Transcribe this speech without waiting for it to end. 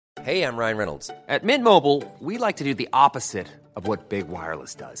Hey, I'm Ryan Reynolds. At Mint Mobile, we like to do the opposite of what Big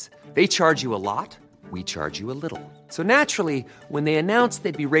Wireless does. They charge you a lot, we charge you a little. So naturally, when they announced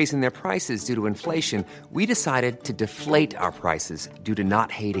they'd be raising their prices due to inflation, we decided to deflate our prices due to not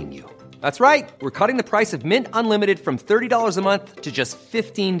hating you. That's right. We're cutting the price of Mint Unlimited from $30 a month to just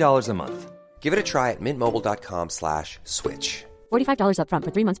 $15 a month. Give it a try at mintmobile.com/switch. $45 up front for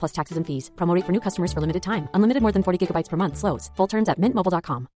 3 months plus taxes and fees. Promo rate for new customers for limited time. Unlimited more than 40 gigabytes per month. Slows full terms at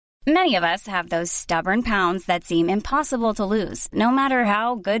mintmobile.com. Many of us have those stubborn pounds that seem impossible to lose, no matter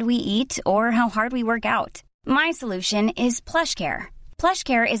how good we eat or how hard we work out. My solution is PlushCare.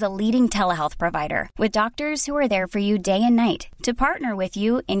 PlushCare is a leading telehealth provider with doctors who are there for you day and night to partner with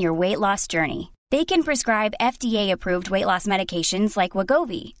you in your weight loss journey. They can prescribe FDA-approved weight loss medications like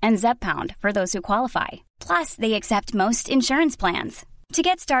Wegovy and Zepbound for those who qualify. Plus, they accept most insurance plans. To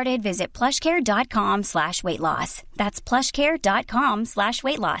get started, visit plushcare.com/weightloss. That's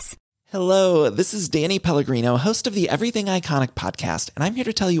plushcare.com/weightloss. Hello, this is Danny Pellegrino, host of the Everything Iconic podcast, and I'm here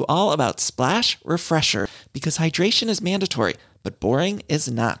to tell you all about Splash Refresher, because hydration is mandatory, but boring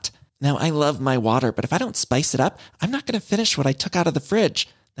is not. Now, I love my water, but if I don't spice it up, I'm not going to finish what I took out of the fridge.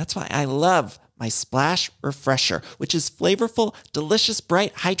 That's why I love my Splash Refresher, which is flavorful, delicious,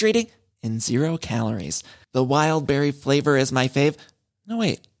 bright, hydrating, and 0 calories. The wild berry flavor is my fave. No,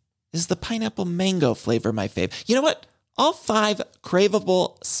 wait. Is the pineapple mango flavor my fave? You know what? All 5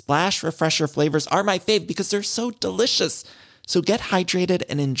 craveable Splash Refresher flavors are my fave because they're so delicious. So get hydrated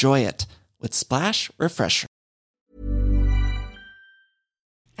and enjoy it with Splash Refresher.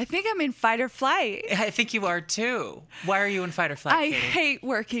 I think I'm in fight or flight. I think you are too. Why are you in fight or flight, I Katie? hate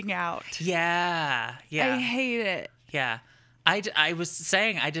working out. Yeah. I hate it. Yeah. I was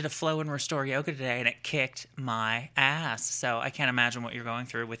saying I did a flow and restore yoga today, and it kicked my ass. So I can't imagine what you're going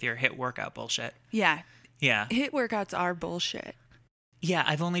through with your HIIT workout bullshit. Yeah. Yeah. HIIT workouts are bullshit. Yeah,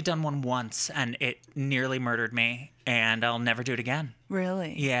 I've only done one once, and it nearly murdered me, and I'll never do it again.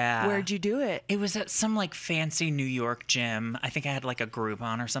 Really? Yeah. Where'd you do it? It was at some, fancy New York gym. I think I had, a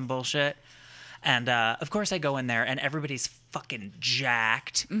Groupon or some bullshit. And, of course, I go in there, and everybody's fucking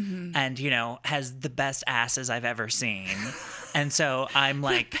jacked and, has the best asses I've ever seen. And so I'm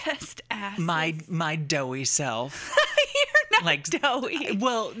like... The best asses. My doughy self. You're not doughy.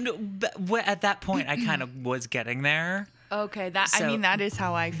 Well, no, at that point, I kind of was getting there. Okay, that is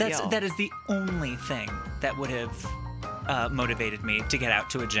how I feel. That is the only thing that would have motivated me to get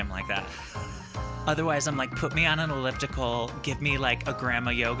out to a gym like that. Otherwise, I'm like, put me on an elliptical, give me a grandma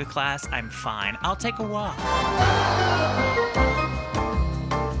yoga class, I'm fine. I'll take a walk.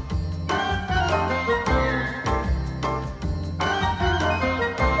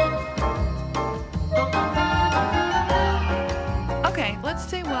 Okay, let's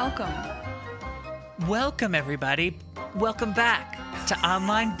say welcome. Welcome, everybody. Welcome back to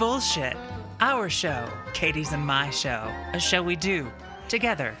Online Bullshit, our show, Katie's and my show, a show we do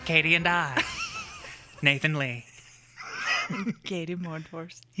together, Katie and I. Nathan Lee. Katie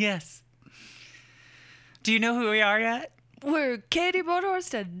Mondhorst. Yes. Do you know who we are yet? We're Katie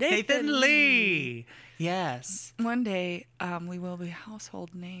Mondhorst and Nathan Lee. Yes. One day, we will be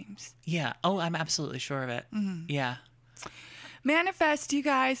household names. Yeah. Oh, I'm absolutely sure of it. Mm-hmm. Yeah. Manifest, you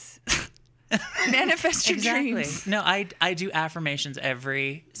guys. Manifest your dreams. No, I do affirmations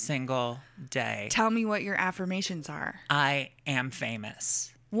every single day. Tell me what your affirmations are. I am famous.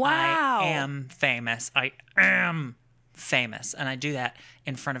 Wow. I am famous. I am famous. And I do that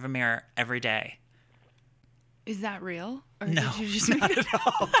in front of a mirror every day. Is that real? Or No, did you just not make it at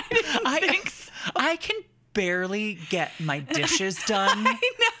all. I didn't think so. I can barely get my dishes done. I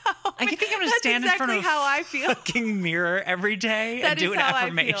know. I think I'm going to stand in front of how I feel. a fucking mirror every day and do an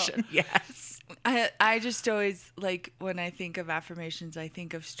affirmation. Yes. I just always, when I think of affirmations, I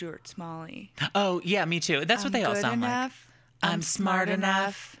think of Stuart Smalley. Oh, yeah, me too. That's what they all sound like. I'm smart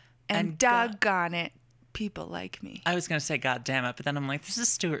enough. And doggone it, people like me. I was going to say, God damn it, but then I'm like, this is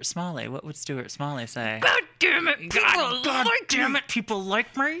Stuart Smalley. What would Stuart Smalley say? God damn it, people God like damn me. it, people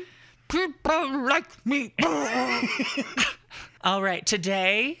like me. People like me. All right,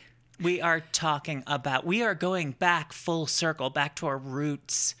 today we are going back full circle, back to our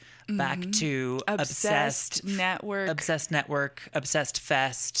roots, back to Obsessed Network, Obsessed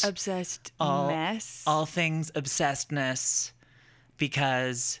Fest, Obsessed Mess. All things obsessedness,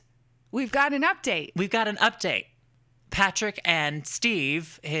 because we've got an update. Patrick and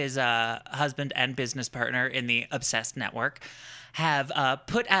Steve, his husband and business partner in the Obsessed Network, have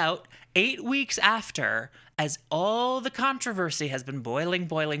put out 8 weeks after, as all the controversy has been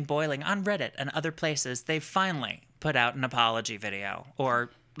boiling on Reddit and other places, they've finally put out an apology video,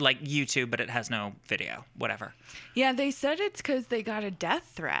 or like YouTube, but it has no video, whatever. Yeah, they said it's because they got a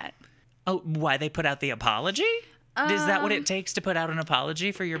death threat. Oh, why they put out the apology? Is that what it takes to put out an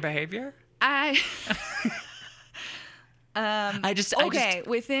apology for your behavior?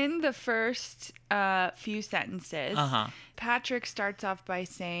 Within the first few sentences, Patrick starts off by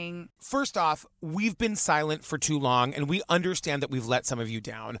saying, first off, we've been silent for too long, and we understand that we've let some of you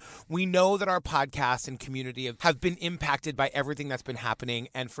down. We know that our podcast and community have been impacted by everything that's been happening,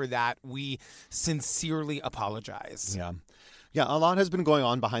 and for that, we sincerely apologize. Yeah, a lot has been going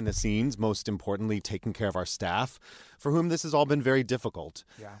on behind the scenes, most importantly, taking care of our staff, for whom this has all been very difficult.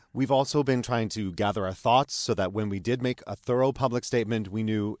 Yeah. We've also been trying to gather our thoughts so that when we did make a thorough public statement, we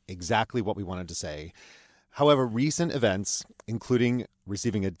knew exactly what we wanted to say. However, recent events, including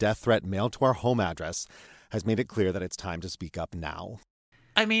receiving a death threat mailed to our home address, has made it clear that it's time to speak up now.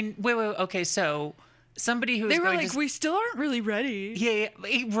 I mean, wait, okay, so somebody who's they were going like, to... we still aren't really ready. Yeah,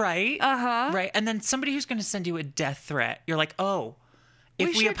 right. Right. And then somebody who's going to send you a death threat, you're like, oh,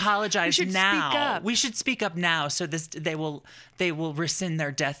 if we apologize now, we should speak up now so they will rescind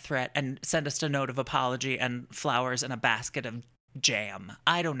their death threat and send us a note of apology and flowers and a basket of jam.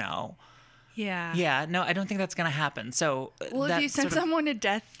 I don't know. Yeah. Yeah, no, I don't think that's going to happen. So, well, if you send someone a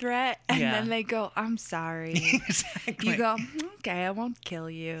death threat and then they go, I'm sorry. Exactly. You go, okay, I won't kill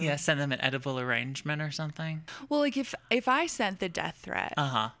you. Yeah, send them an edible arrangement or something. Well, like if I sent the death threat.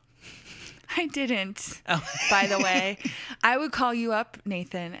 I didn't, by the way. I would call you up,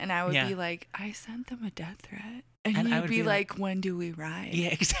 Nathan, and I would be like, I sent them a death threat. And you'd be like, when do we ride? Yeah,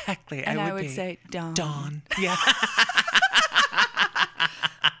 exactly. And I would say, dawn. Dawn. Yeah.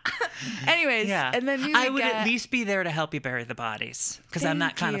 Anyways, and then I would at least be there to help you bury the bodies because I'm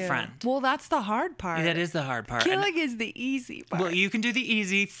that kind of friend. Well, that's the hard part. That is the hard part. Killing is the easy part. Well, you can do the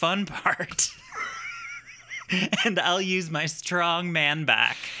easy, fun part. And I'll use my strong man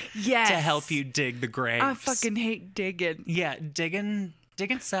back to help you dig the graves. I fucking hate digging. Yeah, digging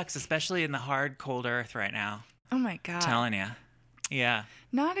sucks, especially in the hard, cold earth right now. Oh my God. I'm telling you. Yeah.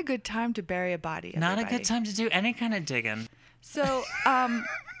 Not a good time to bury a body, everybody. Not a good time to do any kind of digging. So,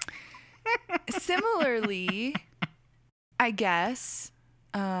 similarly, I guess,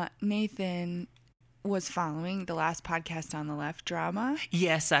 Nathan was following the last podcast on the left drama.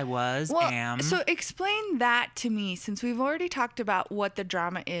 Yes, I was. So explain that to me, since we've already talked about what the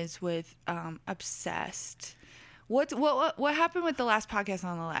drama is with Obsessed. What happened with the last podcast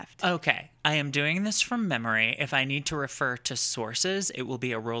on the left? Okay, I am doing this from memory. If I need to refer to sources, it will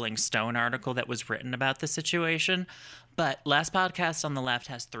be a Rolling Stone article that was written about the situation. But last podcast on the left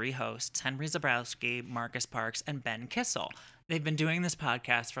has 3 hosts: Henry Zabrowski, Marcus Parks, and Ben Kissel. They've been doing this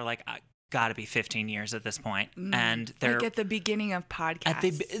podcast for gotta be 15 years at this point. And they're at the beginning of podcasts. At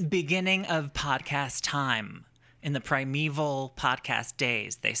the beginning of podcast time, in the primeval podcast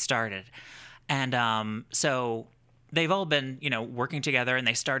days, they started. And so they've all been, working together, and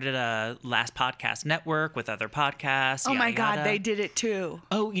they started a Last Podcast Network with other podcasts. Oh my God, they did it too.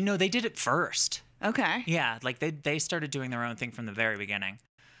 Oh, they did it first. Okay. Yeah, they started doing their own thing from the very beginning.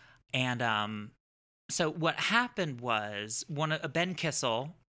 And so what happened was Ben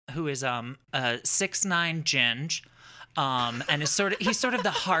Kissel, who is a 6'9" ginge, and he's sort of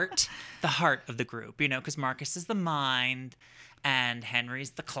the heart of the group, because Marcus is the mind, and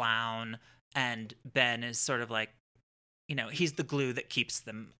Henry's the clown, and Ben is sort of like, he's the glue that keeps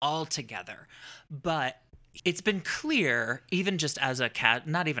them all together. But it's been clear, even just as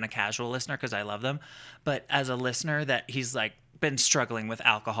not even a casual listener, because I love them, but as a listener, that he's been struggling with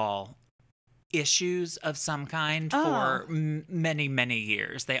alcohol issues of some kind for many, many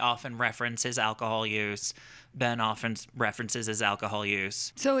years. They often reference his alcohol use. Ben often references his alcohol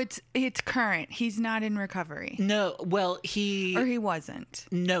use. So it's current. He's not in recovery. No, well, he wasn't.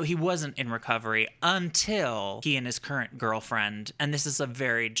 No, he wasn't in recovery until he and his current girlfriend, and this is a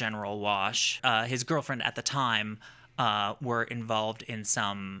very general wash, his girlfriend at the time were involved in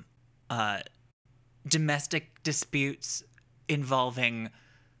some domestic disputes involving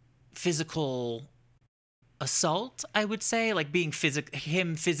physical assault, I would say, being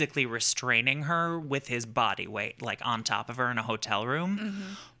him physically restraining her with his body weight, on top of her in a hotel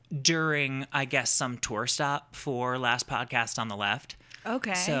room during, I guess, some tour stop for Last Podcast on the Left.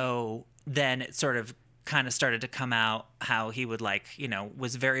 Okay. So then it sort of kind of started to come out how he would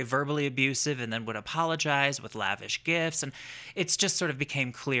was very verbally abusive and then would apologize with lavish gifts. And it's just sort of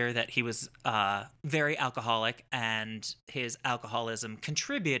became clear that he was very alcoholic, and his alcoholism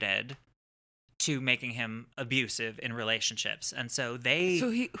contributed to making him abusive in relationships. And so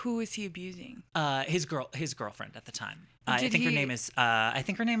who was he abusing? His girlfriend at the time. I think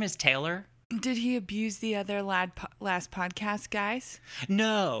her name is Taylor. Did he abuse the other last podcast guys?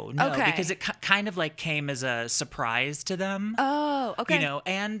 No, okay. Because it kind of like came as a surprise to them. Oh, okay. You know,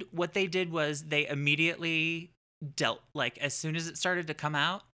 and what they did was they immediately dealt, like, as soon as it started to come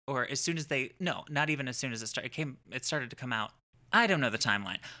out, or as soon as not even as soon as it started to come out. I don't know the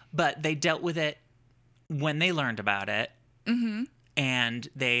timeline, but they dealt with it when they learned about it. Mm-hmm. And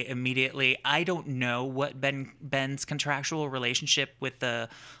they immediately, I don't know what Ben's contractual relationship with the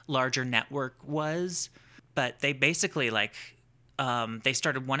larger network was, but they basically they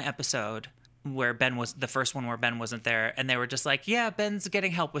started one episode where Ben was the first one where Ben wasn't there. And they were just like, yeah, Ben's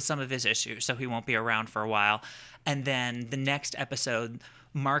getting help with some of his issues, so he won't be around for a while. And then the next episode,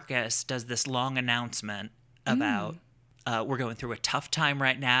 Marcus does this long announcement about we're going through a tough time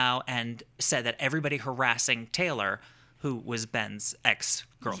right now, and said that everybody harassing Taylor, who was Ben's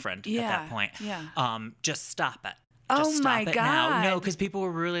ex-girlfriend at that point, just stop it. Just stop my it God. now. No, because people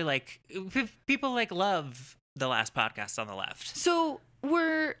were really people love the last podcast on the left. So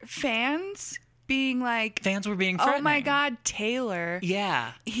were fans being like... Fans were being threatening. Oh my God, Taylor.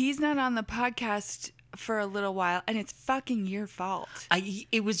 Yeah. He's not on the podcast for a little while, and it's fucking your fault.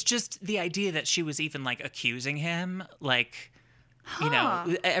 It was just the idea that she was even like accusing him, like... You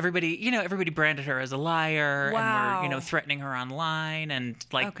know, everybody branded her as a liar, and were, threatening her online and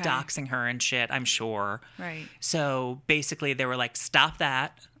doxing her and shit, I'm sure. Right. So basically they were like, stop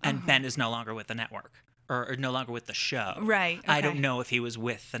that. And Ben is no longer with the network or no longer with the show. Right. Okay. I don't know if he was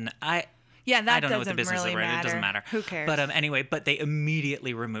with that I don't know what the doesn't business really is, right? matter. It doesn't matter. Who cares? But anyway, but they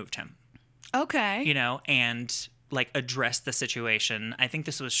immediately removed him. Okay. You know, and addressed the situation. I think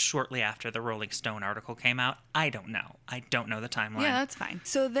this was shortly after the Rolling Stone article came out. I don't know the timeline. Yeah, that's fine.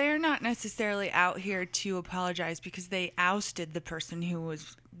 So they're not necessarily out here to apologize because they ousted the person who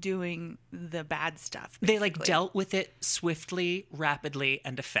was doing the bad stuff. Basically. They dealt with it swiftly, rapidly,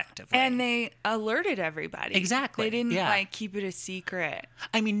 and effectively. And they alerted everybody. Exactly. They didn't keep it a secret.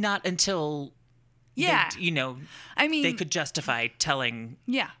 I mean, not until they could justify telling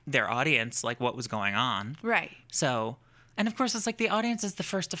their audience what was going on. Right. So, and of course it's the audience is the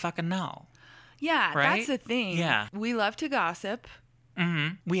first to fucking know. Yeah, right? That's the thing. Yeah. We love to gossip.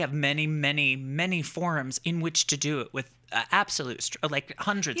 Mm-hmm. We have many, many, many forums in which to do it with hundreds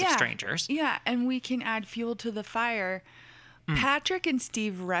of strangers. Yeah, and we can add fuel to the fire. Patrick and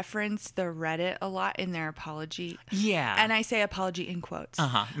Steve reference the Reddit a lot in their apology. Yeah. And I say apology in quotes.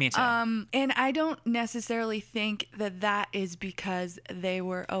 Me too. And I don't necessarily think that is because they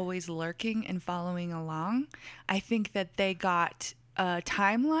were always lurking and following along. I think that they got a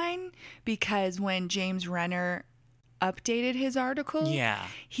timeline because when James Renner updated his article,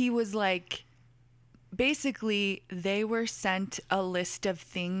 he was basically they were sent a list of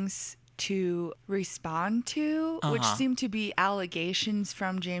things to respond to, which seemed to be allegations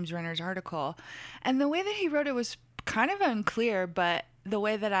from James Renner's article. And the way that he wrote it was kind of unclear, but the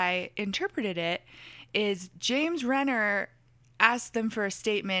way that I interpreted it is James Renner asked them for a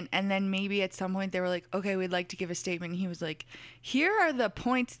statement, and then maybe at some point they were like, okay, we'd like to give a statement. And he was like, here are the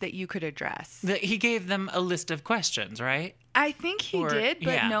points that you could address. He gave them a list of questions, right? I think he did,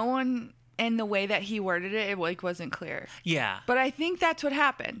 but no one... And the way that he worded it, it wasn't clear. Yeah. But I think that's what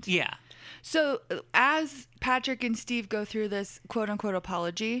happened. Yeah. So as Patrick and Steve go through this quote-unquote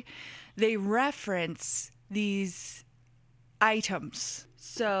apology, they reference these items.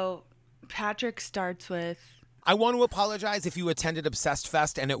 So Patrick starts with... I want to apologize if you attended Obsessed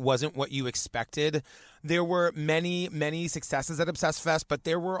Fest and it wasn't what you expected. There were many, many successes at Obsessed Fest, but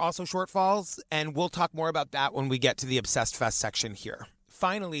there were also shortfalls, and we'll talk more about that when we get to the Obsessed Fest section here.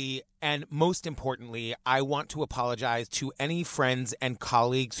 Finally, and most importantly, I want to apologize to any friends and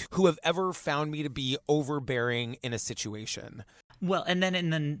colleagues who have ever found me to be overbearing in a situation. Well, and then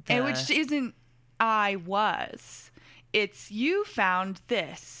And which isn't I was. It's you found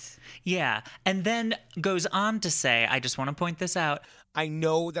this. Yeah. And then goes on to say, I just want to point this out. I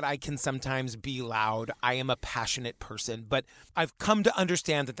know that I can sometimes be loud. I am a passionate person, but I've come to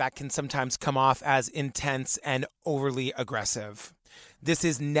understand that can sometimes come off as intense and overly aggressive. This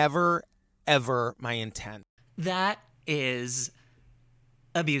is never, ever my intent. That is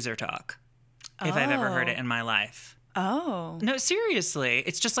abuser talk, if I've ever heard it in my life. Oh. No, seriously.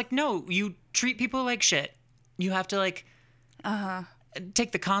 It's just no, you treat people like shit. You have to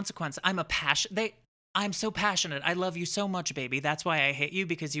take the consequence. I'm so passionate. I love you so much, baby. That's why I hate you,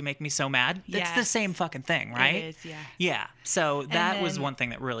 because you make me so mad. Yes. It's the same fucking thing, right? It is, yeah. Yeah. So that was one thing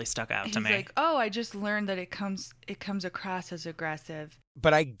that really stuck out to me. He's like, oh, I just learned that it comes across as aggressive.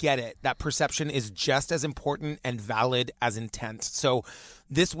 But I get it. That perception is just as important and valid as intent. So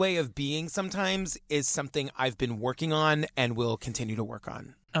this way of being sometimes is something I've been working on and will continue to work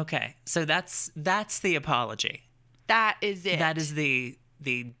on. Okay, so that's the apology. That is it. That is the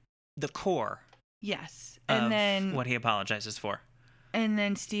core. Yes. And And then what he apologizes for. And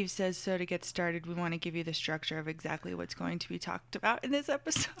then Steve says, so to get started, we want to give you the structure of exactly what's going to be talked about in this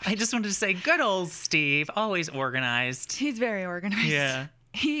episode. I just wanted to say, good old Steve, always organized. He's very organized. Yeah.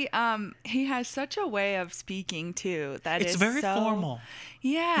 He has such a way of speaking too that it's very formal.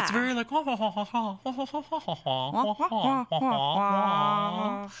 Yeah. It's very like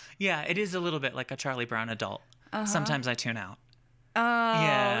yeah, it is a little bit like a Charlie Brown adult. Sometimes I tune out. Oh,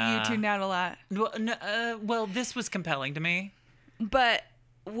 yeah. You tuned out a lot. Well, well, this was compelling to me. But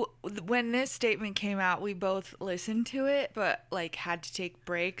when this statement came out, we both listened to it, but like had to take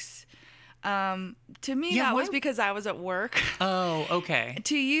breaks. To me, that was because I was at work. Oh, okay.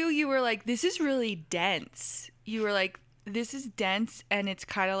 To you, you were like, this is really dense. You were like, this is dense, and it's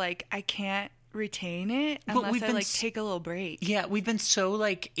kind of like, I can't retain it unless I like take a little break. Yeah, we've been so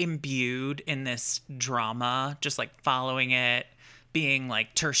like imbued in this drama, just like following it, being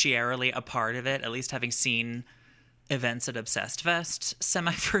like tertiarily a part of it, at least having seen events at Obsessed Fest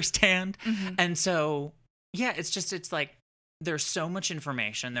semi firsthand. Mm-hmm. And so, yeah, it's like, there's so much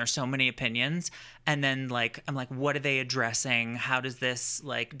information, there's so many opinions, and then like I'm like, what are they addressing? How does this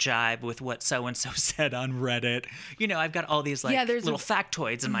like jibe with what so and so said on Reddit? You know, I've got all these like little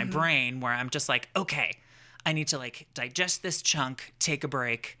factoids in my brain where I'm just like, okay, I need to like digest this chunk, take a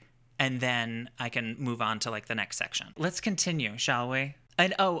break, and then I can move on to like the next section. Let's continue, shall we?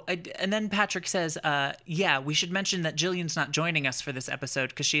 And and then Patrick says, yeah, we should mention that Jillian's not joining us for this episode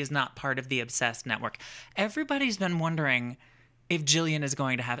because she is not part of the Obsessed network. Everybody's been wondering if Jillian is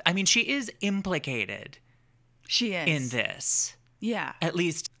going to have... I mean, she is implicated. She is. In this. Yeah. At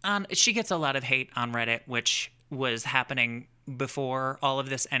least, she gets a lot of hate on Reddit, which was happening before all of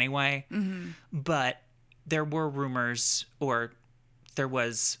this anyway. Mm-hmm. But there were rumors, or there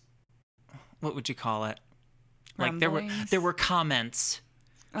was... What would you call it? Like there were comments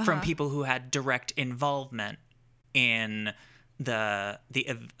from people who had direct involvement in the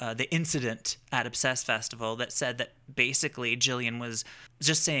incident at Obsessed Festival that said that basically Jillian was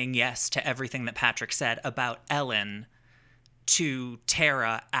just saying yes to everything that Patrick said about Ellen to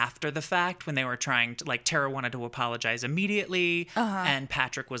Tara after the fact when they were trying to, like, Tara wanted to apologize immediately and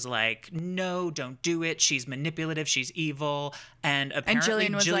Patrick was like, no, don't do it. She's manipulative. She's evil. And apparently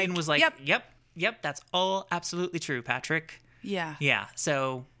Jillian was like, yep, that's all absolutely true, Patrick. Yeah. Yeah.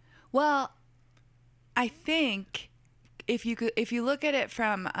 So. Well, I think if you look at it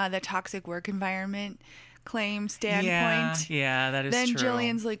from the toxic work environment claim standpoint, yeah, that is then true. Then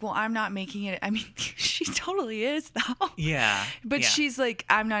Jillian's like, well, I'm not making it. I mean, she totally is, though. Yeah. But she's like,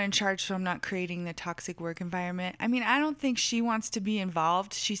 I'm not in charge, so I'm not creating the toxic work environment. I mean, I don't think she wants to be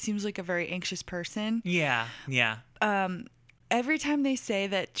involved. She seems like a very anxious person. Yeah. Every time they say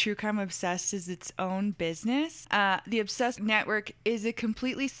that True Crime Obsessed is its own business, the Obsessed Network is a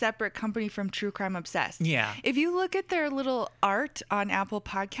completely separate company from True Crime Obsessed. Yeah. If you look at their little art on Apple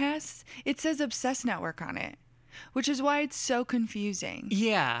Podcasts, it says Obsessed Network on it, which is why it's so confusing.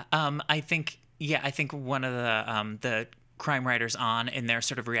 Yeah. I think one of the crime writers on in their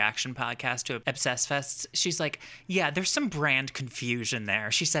sort of reaction podcast to Obsessed Fests, she's like, yeah, there's some brand confusion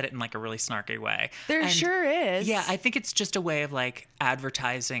there. She said it in like a really snarky way. There sure is. Yeah, I think it's just a way of like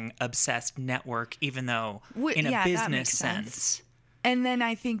advertising Obsessed Network, even though in a business sense. And then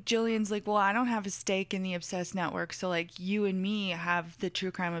I think Jillian's like, well, I don't have a stake in the Obsessed Network, so like you and me have the True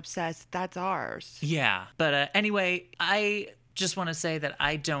Crime Obsessed. That's ours. Yeah. But anyway, I just want to say that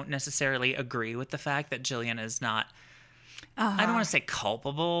I don't necessarily agree with the fact that Jillian is not... I don't want to say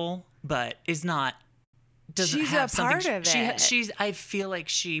culpable, but is not. She's a part of it. I feel like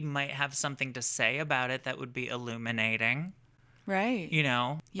she might have something to say about it that would be illuminating. Right. You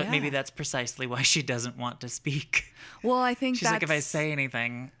know? But maybe that's precisely why she doesn't want to speak. Well, I think she's like, if I say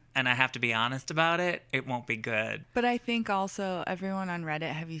anything and I have to be honest about it, it won't be good. But I think also everyone on Reddit,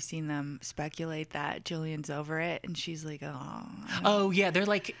 have you seen them speculate that Jillian's over it? And she's like, oh yeah,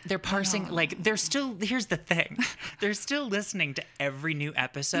 they're parsing, like they're still, here's the thing. They're still listening to every new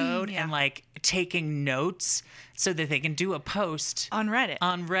episode and like taking notes so that they can do a post on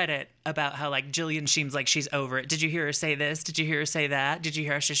Reddit about how like Jillian seems like she's over it. Did you hear her say this? Did you hear her say that? Did you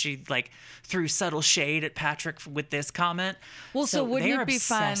hear how she like threw subtle shade at Patrick with this comment? Well, so wouldn't it be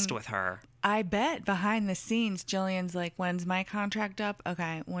fun? They're obsessed with her. I bet behind the scenes, Jillian's like, when's my contract up?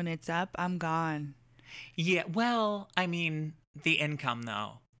 Okay, when it's up, I'm gone. Yeah, well, I mean, the income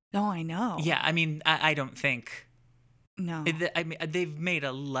though. Oh, I know. Yeah, I mean, I don't think... No. I mean, they've made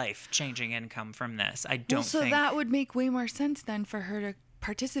a life-changing income from this. I don't think... So that would make way more sense then for her to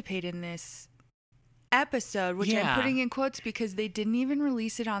participate in this episode, which I'm putting in quotes because they didn't even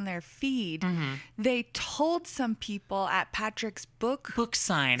release it on their feed. They told some people at Patrick's book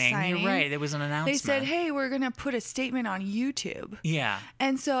signing. You're right. There was an announcement. They said, hey, we're going to put a statement on YouTube. Yeah.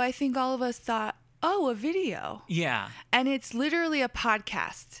 And so I think all of us thought, oh, a video. Yeah. And it's literally a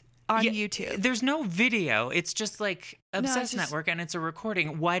podcast on YouTube. There's no video. It's just like Obsessed Network, and it's a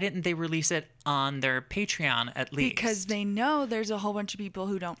recording. Why didn't they release it on their Patreon at least? Because they know there's a whole bunch of people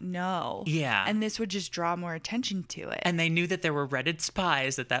who don't know. Yeah. And this would just draw more attention to it. And they knew that there were Reddit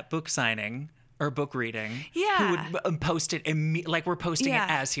spies at that book signing or book reading. Yeah. Who would post it, like we're posting it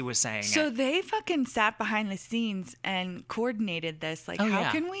as he was saying so they fucking sat behind the scenes and coordinated this. Like,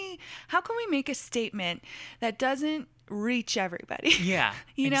 how can we make a statement that doesn't reach everybody? Yeah,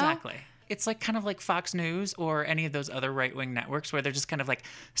 you know? Exactly. It's like kind of like Fox News or any of those other right-wing networks where they're just kind of like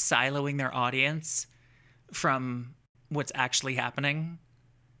siloing their audience from what's actually happening.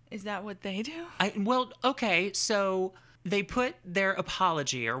 Is that what they do? Well, okay, so they put their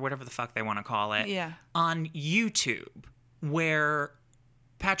apology or whatever the fuck they want to call it on YouTube, where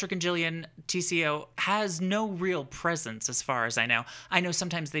Patrick and Jillian TCO has no real presence as far as I know. I know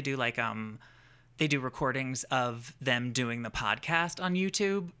sometimes they do like they do recordings of them doing the podcast on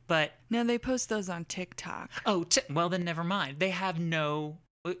YouTube, but no, they post those on TikTok. Oh, well then never mind. They have no.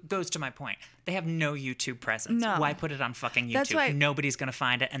 It goes to my point. They have no YouTube presence. No. Why put it on fucking YouTube? That's why nobody's gonna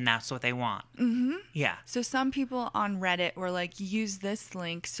find it, and that's what they want. Mm-hmm. Yeah. So some people on Reddit were like, use this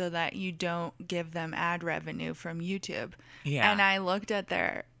link so that you don't give them ad revenue from YouTube. Yeah. And I looked at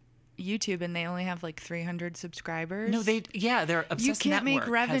their YouTube and they only have like 300 subscribers. No, they're Obsessed You can't Network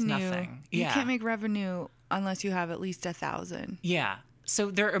make revenue. Has nothing. Yeah. You can't make revenue unless you have at least 1,000. Yeah. So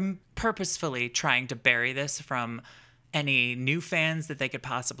they're purposefully trying to bury this from any new fans that they could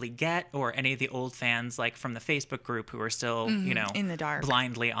possibly get, or any of the old fans like from the Facebook group who are still, in the dark,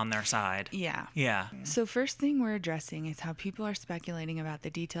 blindly on their side. Yeah. Yeah. So first thing we're addressing is how people are speculating about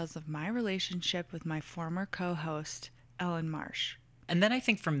the details of my relationship with my former co-host, Ellen Marsh. And then I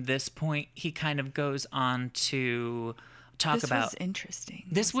think from this point, he kind of goes on to talk about... This was interesting.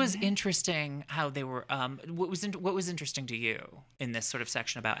 This was interesting how they were... What was interesting to you in this sort of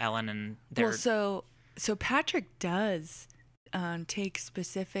section about Ellen and their... Well, so Patrick does take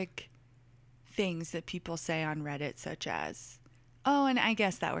specific things that people say on Reddit, such as... Oh, and I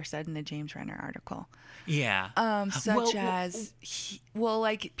guess that were said in the James Renner article. Yeah.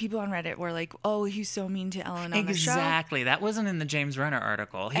 Like people on Reddit were like, "Oh, he's so mean to Ellen on the show." Exactly. That wasn't in the James Renner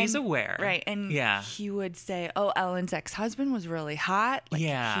article. He's aware. Right. And he would say, "Oh, Ellen's ex-husband was really hot." Like,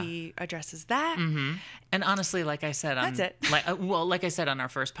 he addresses that. Mm-hmm. And honestly, like I said on like I said on our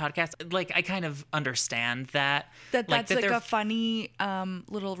first podcast, like I kind of understand that. That's like a funny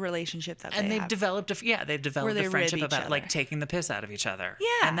little relationship that they've have. Developed a friendship about like taking the piss out of each other.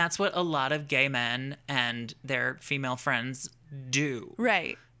 Yeah. And that's what a lot of gay men and their female friends do.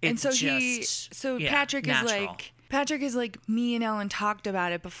 Right. It's Patrick is like, me and Ellen talked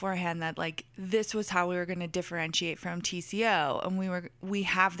about it beforehand that like this was how we were going to differentiate from TCO, and we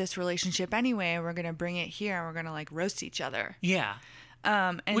have this relationship anyway, and we're going to bring it here, and we're going to like roast each other. Yeah.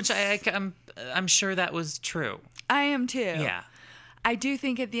 Which I'm sure that was true. I am too. Yeah. I do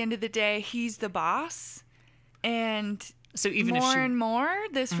think at the end of the day, he's the boss, and so even and more,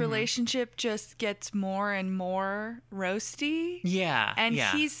 this relationship just gets more and more roasty. Yeah. And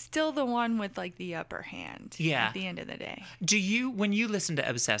he's still the one with like the upper hand. Yeah. At the end of the day. When you listened to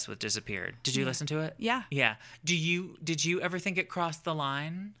Obsessed with Disappeared, did you listen to it? Yeah. Yeah. Did you ever think it crossed the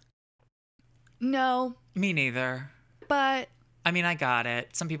line? No. Me neither. But I mean, I got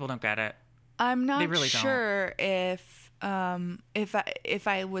it. Some people don't get it. I'm not sure if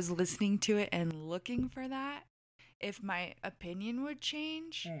I was listening to it and looking for that, if my opinion would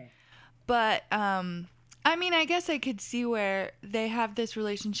change. But I mean, I guess I could see where they have this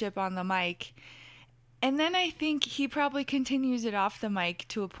relationship on the mic, and then I think he probably continues it off the mic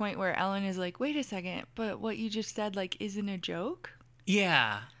to a point where Ellen is like, wait a second, but what you just said like isn't a joke.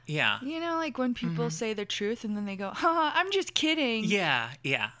 Yeah. You know, like when people say the truth and then they go, I'm just kidding. Yeah.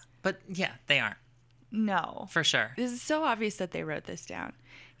 But yeah, they aren't. No. For sure. This is so obvious that they wrote this down.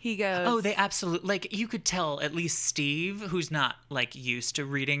 He goes... Oh, they absolutely... Like, you could tell at least Steve, who's not, like, used to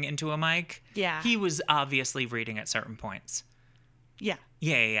reading into a mic. Yeah. He was obviously reading at certain points. Yeah.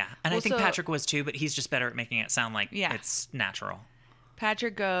 Yeah. And I think Patrick was too, but he's just better at making it sound like it's natural.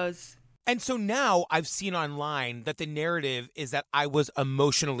 Patrick goes... And so now I've seen online that the narrative is that I was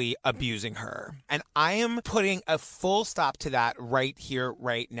emotionally abusing her. And I am putting a full stop to that right here,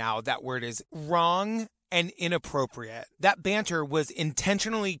 right now. That word is wrong and inappropriate. That banter was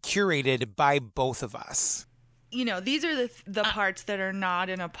intentionally curated by both of us. You know, these are the parts that are not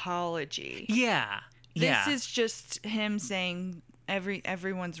an apology. Yeah. This is just him saying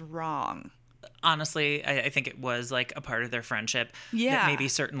everyone's wrong. Honestly, I think it was like a part of their friendship that maybe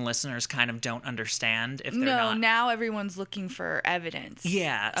certain listeners kind of don't understand if they're not. Now everyone's looking for evidence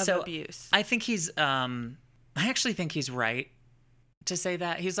of abuse. I think I actually think he's right to say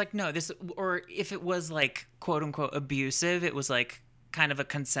that. He's like, no, this, or if it was like quote unquote abusive, it was like kind of a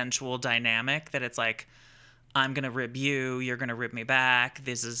consensual dynamic that it's like, I'm going to rib you, you're going to rib me back.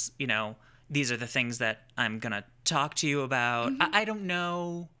 This is, these are the things that I'm going to talk to you about. Mm-hmm. I don't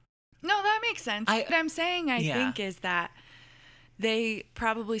know. No, that makes sense. What I'm saying, I think, is that they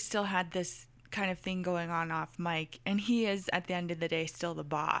probably still had this kind of thing going on off mic, and he is, at the end of the day, still the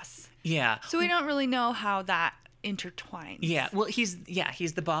boss. Yeah. So we don't really know how that intertwines. Yeah. Well, he's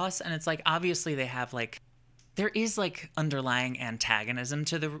the boss, and it's like, obviously they have like, there is like underlying antagonism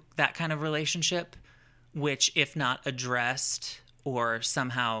to that kind of relationship, which if not addressed or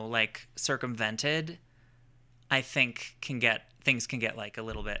somehow like circumvented, I think things can get like a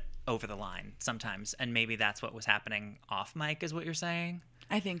little bit over the line sometimes. And maybe that's what was happening off mic, is what you're saying?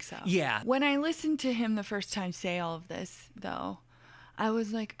 I think so. Yeah. When I listened to him the first time say all of this, though, I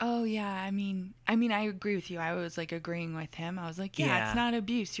was like, oh, yeah, I mean, I agree with you. I was like agreeing with him. I was like, yeah. It's not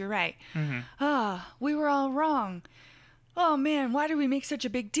abuse. You're right. Mm-hmm. We were all wrong. Oh, man, why do we make such a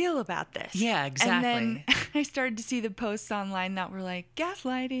big deal about this? Yeah, exactly. And then I started to see the posts online that were like,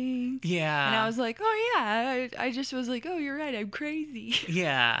 gaslighting. Yeah. And I was like, oh, yeah. I just was like, oh, you're right. I'm crazy.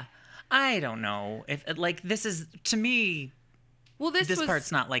 Yeah. I don't know. If like, this is, to me, well, this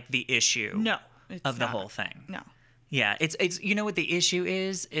part's not like the issue of the whole thing. No. Yeah. It's you know what the issue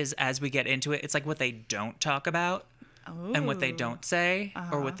is as we get into it, it's like what they don't talk about and what they don't say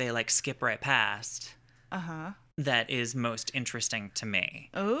or what they like skip right past. That is most interesting to me.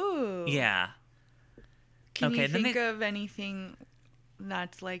 Oh. Yeah. Can you think of anything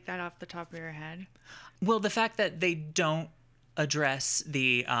that's like that off the top of your head? Well, the fact that they don't address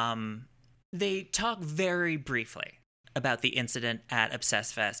they talk very briefly about the incident at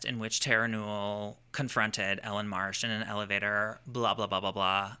Obsessed Fest in which Tara Newell confronted Ellen Marsh in an elevator, blah, blah, blah, blah,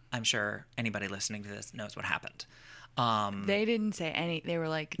 blah. I'm sure anybody listening to this knows what happened. They didn't say any. They were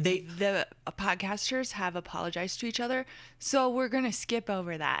like, the podcasters have apologized to each other, so we're gonna skip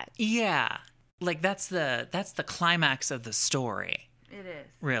over that. Yeah, like that's the climax of the story. It is,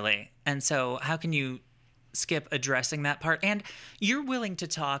 really. And so, how can you skip addressing that part? And you're willing to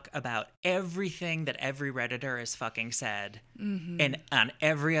talk about everything that every Redditor has fucking said, and on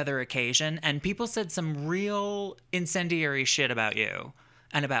every other occasion. And people said some real incendiary shit about you,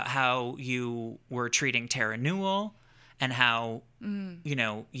 and about how you were treating Tara Newell. And how,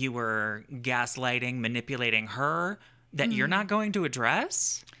 you were gaslighting, manipulating her, that you're not going to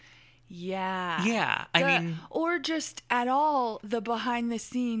address? Yeah. Yeah. I mean... Or just at all the behind the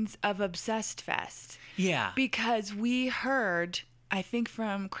scenes of Obsessed Fest. Yeah. Because we heard, I think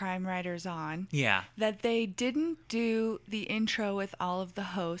from Crime Writers On, that they didn't do the intro with all of the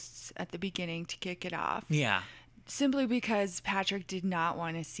hosts at the beginning to kick it off. Yeah. Simply because Patrick did not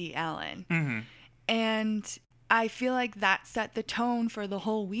want to see Ellen. Mm-hmm. And... I feel like that set the tone for the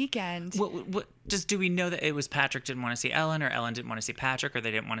whole weekend. Do we know that it was Patrick didn't want to see Ellen, or Ellen didn't want to see Patrick, or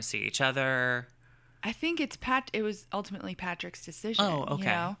they didn't want to see each other? I think it was ultimately Patrick's decision. Oh,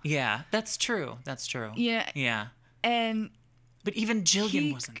 okay. Yeah, that's true. Yeah. Yeah. But even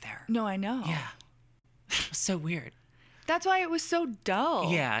Jillian wasn't there. No, I know. Yeah. It was so weird. That's why it was so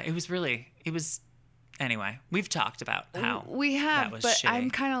dull. Yeah, it was anyway, we've talked about how we have, that was but shitty.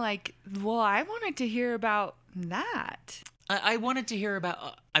 I'm kind of like, well, I wanted to hear about that. I wanted to hear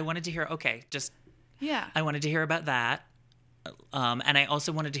about I wanted to hear about that, and I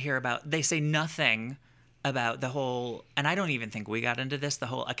also wanted to hear about, they say nothing about the whole, and I don't even think we got into this, the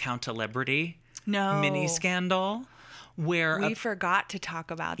whole Accountalibrity mini scandal, where we forgot to talk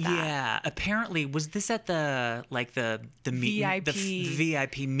about that. Yeah, apparently, was this at the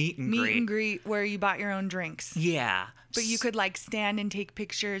VIP meet and greet where you bought your own drinks? Yeah. But you could like stand and take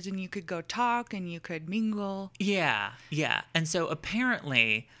pictures, and you could go talk, and you could mingle. Yeah, yeah. And so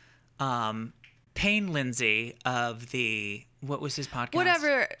apparently, Payne Lindsay of the, what was his podcast?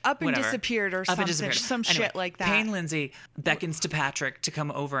 Whatever, Up and Disappeared or something, some anyway, shit like that. Payne Lindsay beckons to Patrick to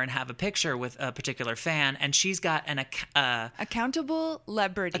come over and have a picture with a particular fan, and she's got an accountable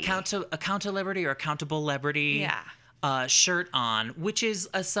celebrity, accountability or accountable celebrity. Yeah. Shirt on, which is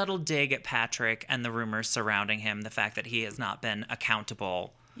a subtle dig at Patrick and the rumors surrounding him, the fact that he has not been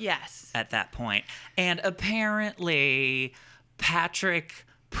accountable at that point. And apparently Patrick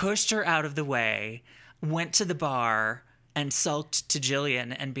pushed her out of the way, went to the bar, and sulked to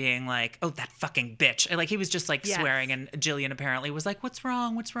Jillian and being like, oh, that fucking bitch. And, like, he was just like swearing, and Jillian apparently was like, what's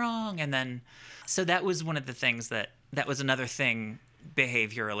wrong? And then, so that was one of the things that was another thing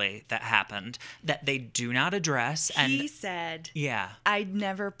behaviorally that happened that they do not address. And he said, yeah, I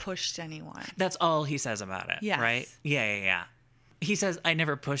never pushed anyone. That's all he says about it. Yes. Right? Yeah. He says, I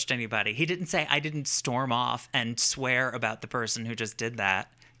never pushed anybody. He didn't say, I didn't storm off and swear about the person who just did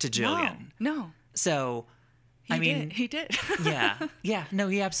that to Jillian. No. So, He did. Yeah. No,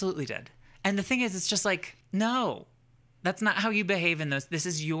 he absolutely did. And the thing is, it's just like, no, that's not how you behave in those. This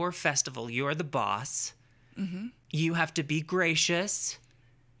is your festival. You're the boss. Mm-hmm. You have to be gracious.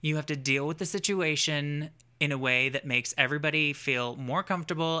 You have to deal with the situation in a way that makes everybody feel more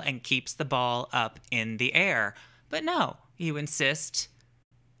comfortable and keeps the ball up in the air. But no, you insist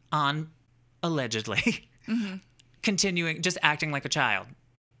on allegedly continuing, just acting like a child.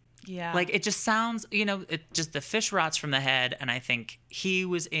 Yeah. Like, it just sounds, the fish rots from the head, and I think he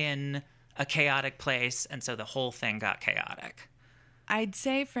was in a chaotic place, and so the whole thing got chaotic. I'd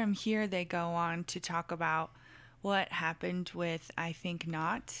say from here they go on to talk about what happened with I Think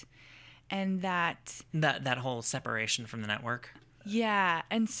Not, and that whole separation from the network. Yeah,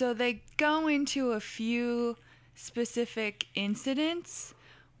 and so they go into a few specific incidents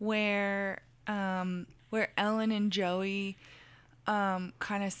where Ellen and Joey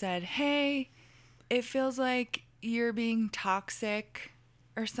kind of said, hey, it feels like you're being toxic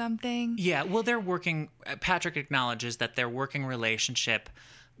or something. Yeah, well, Patrick acknowledges that their working relationship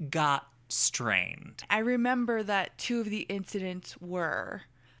got strained. I remember that two of the incidents were,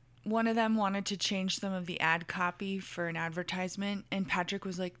 one of them wanted to change some of the ad copy for an advertisement, and Patrick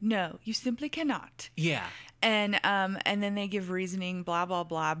was like, no, you simply cannot. Yeah. And then they give reasoning, blah, blah,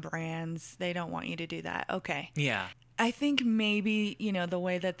 blah, brands. They don't want you to do that. Okay. Yeah. I think maybe, the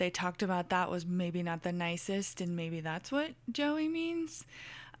way that they talked about that was maybe not the nicest, and maybe that's what Joey means.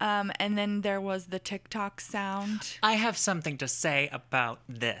 And then there was the TikTok sound. I have something to say about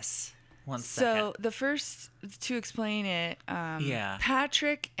this. One second. So the first, to explain it, yeah.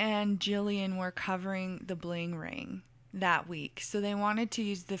 Patrick and Jillian were covering the bling ring that week. So they wanted to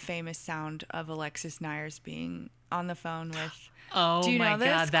use the famous sound of Alexis Nyers being on the phone with... Oh my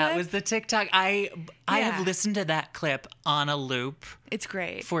God, that clip? was the TikTok. I have listened to that clip on a loop. It's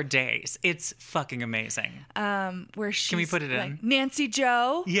great. For days. It's fucking amazing. Where she's Can we put it in? Nancy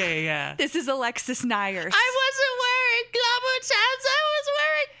Joe. Yeah. This is Alexis Nyers. I wasn't wearing Glamour Towns. I was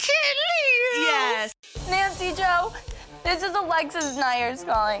wearing kid heels. Yes. Nancy Joe, this is Alexis Nyers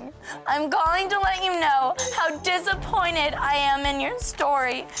calling. I'm calling to let you know how disappointed I am in your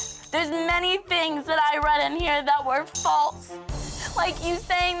story. There's many things that I read in here that were false. Like you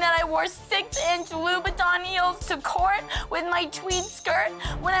saying that I wore 6-inch Louboutin heels to court with my tweed skirt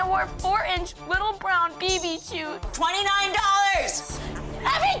when I wore 4-inch little brown BB shoes. $29!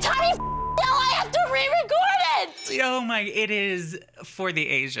 Every time you yell, I have to re-record it! Oh my, it is for the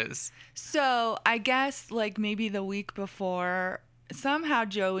ages. So I guess maybe the week before, somehow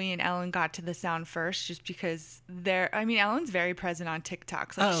Joey and Ellen got to the sound first, just because Ellen's very present on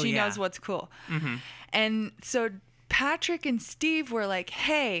TikTok. So she knows what's cool. Mm-hmm. And so Patrick and Steve were like,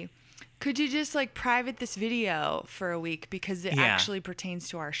 hey, could you just private this video for a week because it actually pertains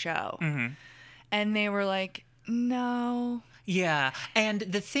to our show? Mm-hmm. And they were like, no. Yeah. And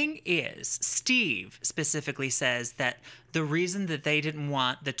the thing is, Steve specifically says that the reason that they didn't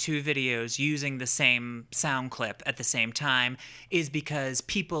want the two videos using the same sound clip at the same time is because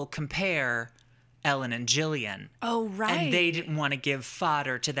people compare Ellen and Jillian. Oh, right. And they didn't want to give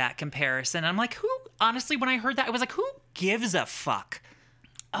fodder to that comparison. I'm like, honestly, when I heard that, I was like, who gives a fuck?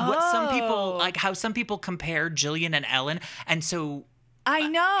 What some people, how some people compare Jillian and Ellen. And so... I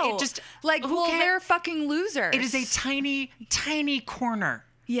know. It just they're fucking losers. It is a tiny, tiny corner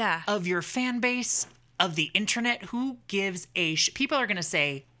of your fan base, of the internet. Who gives a people are going to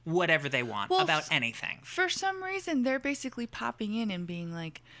say whatever they want about anything. For some reason, they're basically popping in and being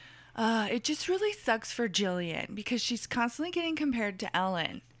like, it just really sucks for Jillian because she's constantly getting compared to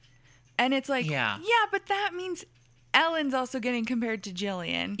Ellen. And it's like, yeah, but that means Ellen's also getting compared to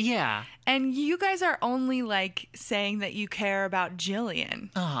Jillian. Yeah. And you guys are only saying that you care about Jillian.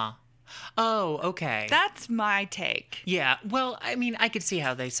 Uh-huh. Oh, okay. That's my take. Yeah. Well, I mean, I could see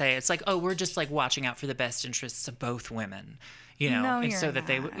how they say it. It's like, oh, we're just watching out for the best interests of both women, No, and you're so that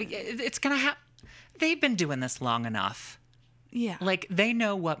not. it's going to happen. They've been doing this long enough. Yeah. They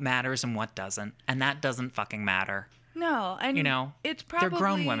know what matters and what doesn't, and that doesn't fucking matter. No, and you know, it's probably they're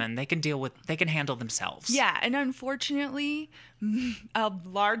grown women. They can handle themselves. Yeah, and unfortunately, a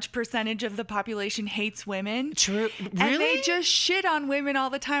large percentage of the population hates women. True, really? And they just shit on women all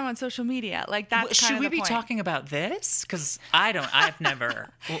the time on social media. Like that's Should kind of we the be point. talking about this? Because I've never.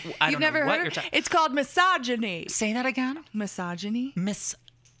 I You've don't know never what heard? you're talking. It's called misogyny. Say that again. Misogyny. Misogyny.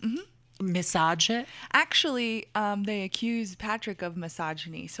 Actually, they accuse Patrick of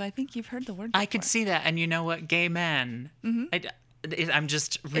misogyny, so I think you've heard the word before. I could see that, and you know what? Gay men. I'm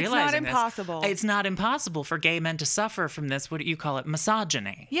just realizing it's not this. impossible. It's not impossible for gay men to suffer from this. What do you call it?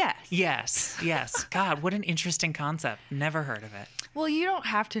 Misogyny. Yes. Yes. God, what an interesting concept. Never heard of it. Well, you don't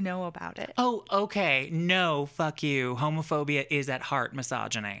have to know about it. Oh, okay. No, fuck you. Homophobia is at heart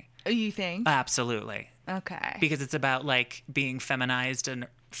misogyny. You think? Absolutely. Okay. Because it's about like being feminized and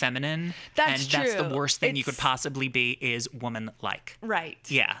feminine. That's and true. That's the worst thing you could possibly be is woman-like. Right.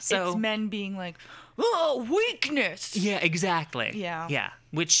 Yeah. So it's men being like, oh, weakness. Yeah, exactly. Yeah. Yeah.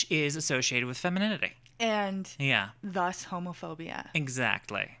 Which is associated with femininity. And yeah. Thus homophobia.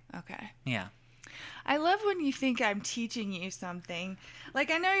 Exactly. Okay. Yeah. I love when you think I'm teaching you something.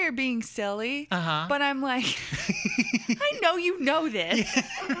 Like, I know you're being silly, but I'm like, I know you know this.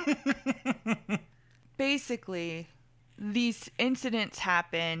 Basically, these incidents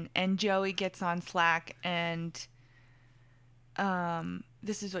happen, and Joey gets on Slack, and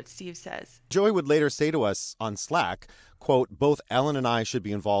this is what Steve says. Joey would later say to us on Slack, quote, both Ellen and I should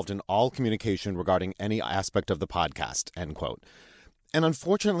be involved in all communication regarding any aspect of the podcast, end quote. And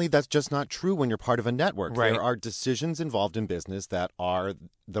unfortunately, that's just not true when you're part of a network. Right. There are decisions involved in business that are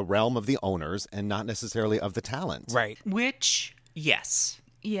the realm of the owners and not necessarily of the talent. Right. Which, yes.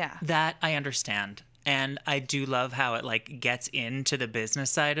 Yeah. That I understand. And I do love how it like gets into the business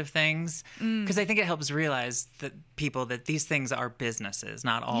side of things because I think it helps realize that people that these things are businesses.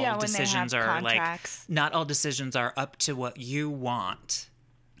 Not all decisions are contracts. like not all decisions are up to what you want.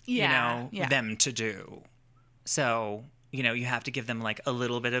 Them to do. So, you have to give them like a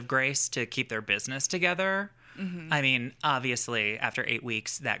little bit of grace to keep their business together. Mm-hmm. I mean, obviously, after 8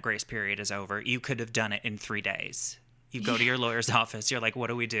 weeks, that grace period is over. You could have done it in 3 days. You go to your lawyer's office. You're like, what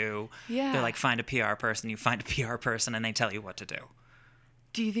do we do? Yeah. They're like, find a PR person. You find a PR person, and they tell you what to do.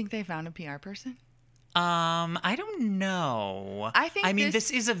 Do you think they found a PR person? I don't know. I mean,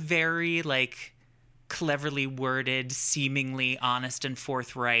 this is a very like cleverly worded, seemingly honest and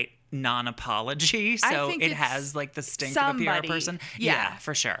forthright non-apology. So it has like the stink of a PR person. Yeah,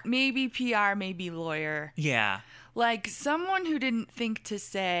 for sure. Maybe PR, maybe lawyer. Yeah. Like someone who didn't think to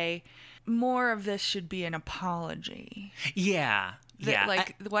say more of this should be an apology. Yeah.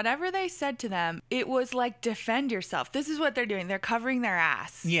 Like whatever they said to them, it was like defend yourself. This is what they're doing. They're covering their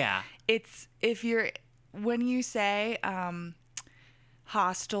ass. Yeah. It's when you say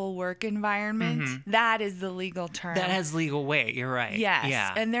hostile work environment, that is the legal term. That has legal weight. You're right. Yes.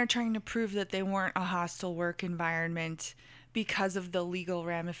 Yeah. And they're trying to prove that they weren't a hostile work environment because of the legal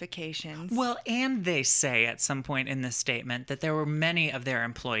ramifications. Well, and they say at some point in this statement that there were many of their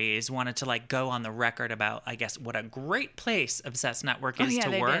employees wanted to like go on the record about, I guess, what a great place Obsessed Network is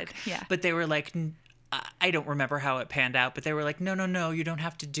to work. Did. Yeah. But they were like, I don't remember how it panned out, but they were like, no, you don't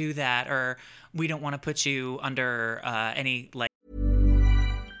have to do that. Or we don't want to put you under any like.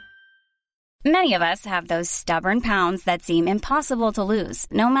 Many of us have those stubborn pounds that seem impossible to lose,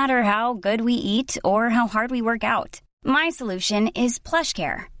 no matter how good we eat or how hard we work out. My solution is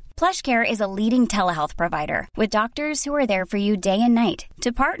PlushCare. PlushCare is a leading telehealth provider with doctors who are there for you day and night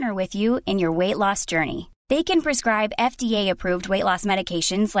to partner with you in your weight loss journey. They can prescribe FDA-approved weight loss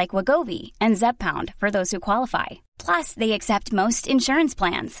medications like Wegovy and Zepbound for those who qualify. Plus, they accept most insurance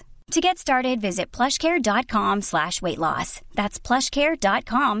plans. To get started, visit plushcare.com/weightloss. That's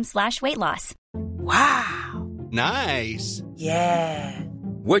plushcare.com/weightloss. Wow. Nice. Yeah.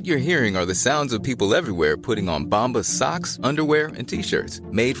 What you're hearing are the sounds of people everywhere putting on Bombas socks, underwear, and T-shirts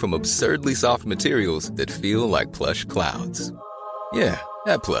made from absurdly soft materials that feel like plush clouds. Yeah,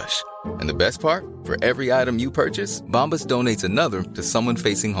 that plush. And the best part? For every item you purchase, Bombas donates another to someone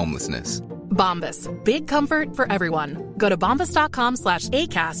facing homelessness. Bombas. Big comfort for everyone. Go to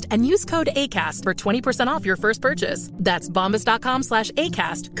bombas.com/ACAST and use code ACAST for 20% off your first purchase. That's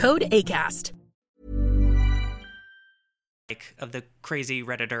bombas.com/ACAST. Code ACAST. Of the crazy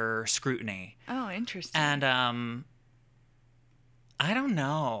Redditor scrutiny. Oh, interesting. And I don't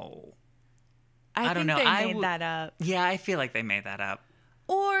know. I don't know. They made that up. Yeah, I feel like they made that up.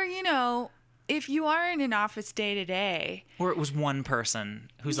 Or, if you are in an office day to day. Or it was one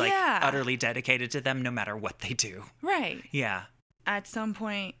person who's like utterly dedicated to them no matter what they do. Right. Yeah. At some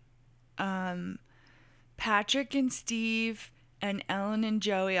point, Patrick and Steve and Ellen and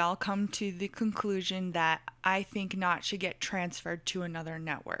Joey all come to the conclusion that I think Not should get transferred to another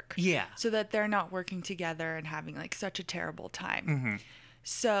network. Yeah. So that they're not working together and having like such a terrible time. Mm-hmm.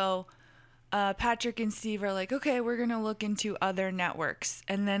 So Patrick and Steve are like, okay, we're going to look into other networks.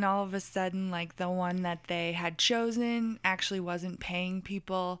 And then all of a sudden, like the one that they had chosen actually wasn't paying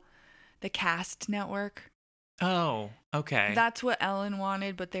people, the Cast network. Oh, okay. That's what Ellen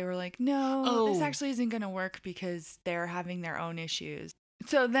wanted, but they were like, no, this actually isn't going to work because they're having their own issues.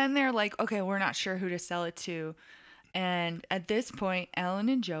 So then they're like, okay, we're not sure who to sell it to. And at this point, Ellen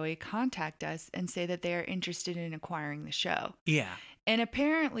and Joey contact us and say that they are interested in acquiring the show. Yeah. And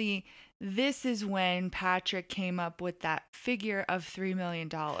apparently, this is when Patrick came up with that figure of $3 million.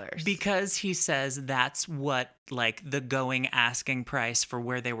 Because he says that's what, like, the going asking price for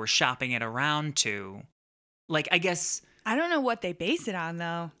where they were shopping it around to. Like, I guess... I don't know what they base it on,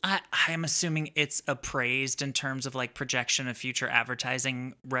 though. I'm assuming it's appraised in terms of, like, projection of future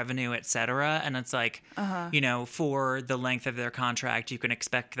advertising revenue, et cetera. And it's like, you know, for the length of their contract, you can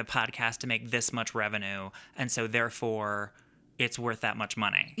expect the podcast to make this much revenue. And so, therefore, it's worth that much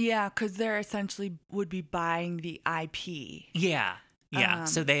money. Yeah, because they're essentially would be buying the IP. Yeah.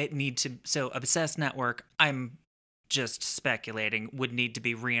 So they need to... So, Obsessed Network, I'm just speculating, would need to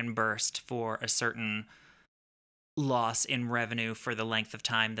be reimbursed for a certain... loss in revenue for the length of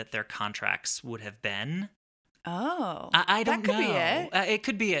time that their contracts would have been. Oh, I don't know. That could be it. It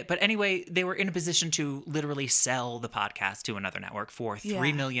could be it. But anyway, they were in a position to literally sell the podcast to another network for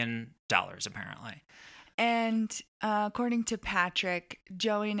 $3 million, apparently. And according to Patrick,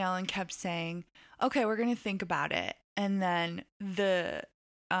 Joey and Ellen kept saying, okay, we're going to think about it. And then the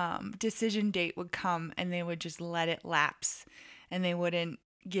decision date would come and they would just let it lapse and they wouldn't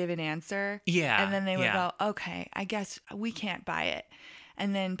give an answer. Yeah. And then they would go, okay, I guess we can't buy it.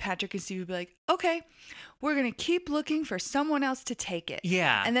 And then Patrick and Steve would be like, okay, we're going to keep looking for someone else to take it.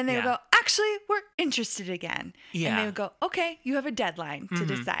 Yeah. And then they would go, actually, we're interested again. Yeah. And they would go, okay, you have a deadline to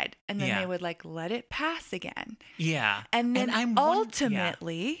decide. And then they would like let it pass again. Yeah. And then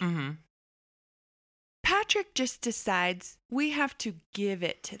ultimately, Patrick just decides we have to give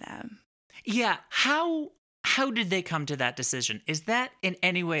it to them. Yeah. How did they come to that decision? Is that in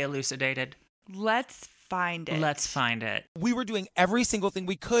any way elucidated? Let's find it. We were doing every single thing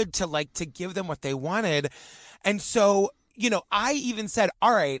we could to give them what they wanted. And so, you know, I even said,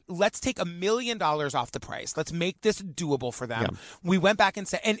 all right, let's take $1 million off the price. Let's make this doable for them. Yeah. We went back and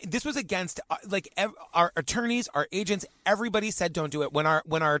said, and this was against our attorneys, our agents, everybody said, don't do it. When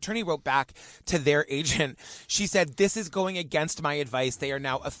our attorney wrote back to their agent, she said, this is going against my advice. They are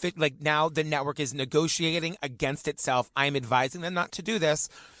now now the network is negotiating against itself. I'm advising them not to do this.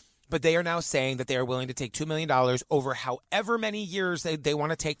 But they are now saying that they are willing to take $2 million over however many years they want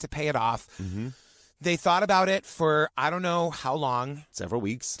to take to pay it off. Mm-hmm. They thought about it for, I don't know how long. Several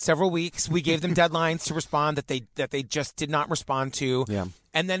weeks. We gave them deadlines to respond that they just did not respond to. Yeah.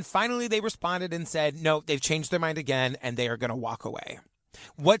 And then finally they responded and said, no, they've changed their mind again and they are going to walk away.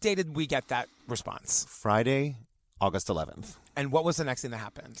 What day did we get that response? Friday, August 11th. And what was the next thing that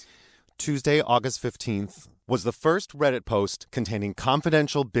happened? Tuesday, August 15th, was the first Reddit post containing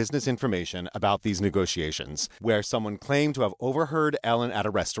confidential business information about these negotiations, where someone claimed to have overheard Ellen at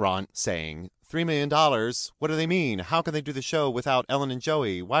a restaurant saying, $3 million? What do they mean? How can they do the show without Ellen and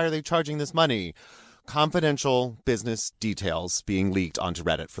Joey? Why are they charging this money? Confidential business details being leaked onto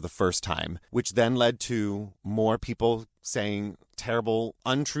Reddit for the first time, which then led to more people saying terrible,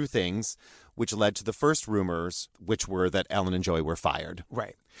 untrue things, which led to the first rumors, which were that Ellen and Joey were fired.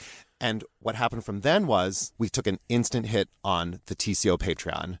 Right. And what happened from then was we took an instant hit on the TCO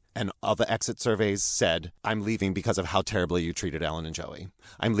Patreon, and all the exit surveys said, I'm leaving because of how terribly you treated Ellen and Joey.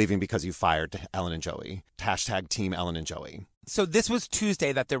 I'm leaving because you fired Ellen and Joey. # Team Ellen and Joey. So this was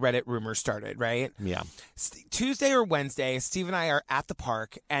Tuesday that the Reddit rumors started, right? Yeah. Tuesday or Wednesday, Steve and I are at the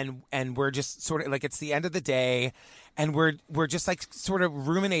park, and we're just sort of like, it's the end of the day, and we're just like sort of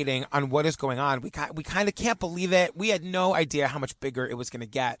ruminating on what is going on. We kind of can't believe it. We had no idea how much bigger it was going to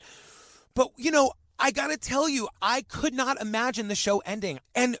get. But, you know, I got to tell you, I could not imagine the show ending.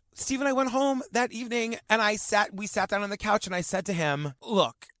 And Steve and I went home that evening and we sat down on the couch and I said to him,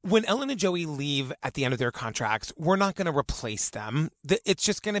 look, when Ellen and Joey leave at the end of their contracts, we're not going to replace them. It's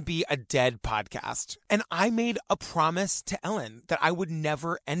just going to be a dead podcast. And I made a promise to Ellen that I would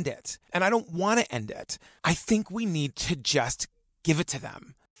never end it. And I don't want to end it. I think we need to just give it to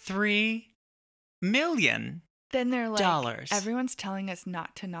them. $3 million. Then they're like, everyone's telling us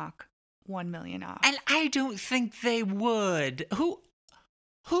not to knock $1 million off. And I don't think they would.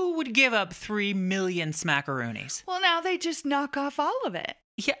 Who would give up 3 million smackaroonies? Well, now they just knock off all of it.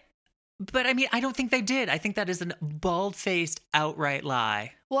 Yeah. But I mean, I don't think they did. I think that is a bald-faced, outright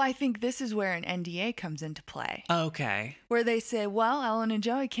lie. Well, I think this is where an NDA comes into play. Okay. Where they say, well, Ellen and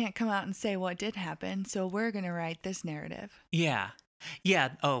Joey can't come out and say what did happen, so we're going to write this narrative. Yeah. Yeah.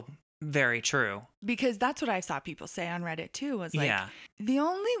 Oh, very true. Because that's what I saw people say on Reddit, too, was like, the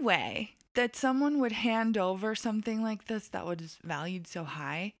only way that someone would hand over something like this that was valued so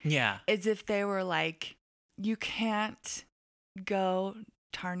high is if they were like, you can't go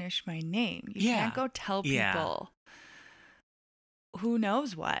tarnish my name. You can't go tell people who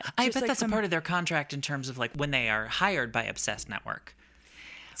knows what. I bet that's a part of their contract in terms of like when they are hired by Obsessed Network.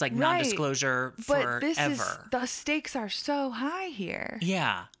 It's like non-disclosure forever. But the stakes are so high here.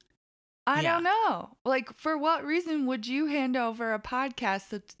 Yeah. I don't know. Like, for what reason would you hand over a podcast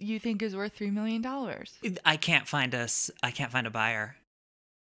that you think is worth $3 million? I can't find a buyer.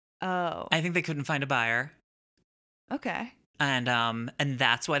 Oh. I think they couldn't find a buyer. Okay. And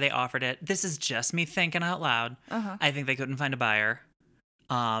that's why they offered it. This is just me thinking out loud. Uh-huh. I think they couldn't find a buyer.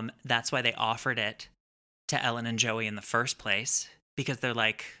 That's why they offered it to Ellen and Joey in the first place, because they're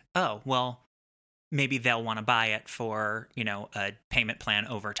like, oh, well, maybe they'll want to buy it for, a payment plan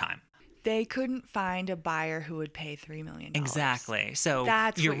over time. They couldn't find a buyer who would pay $3 million. Exactly. So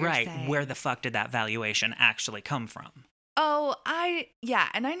you're right. Saying. Where the fuck did that valuation actually come from? Oh,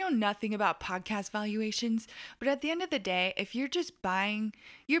 and I know nothing about podcast valuations, but at the end of the day, if you're just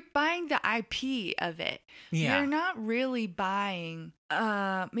you're buying the IP of it. Yeah. You're not really buying,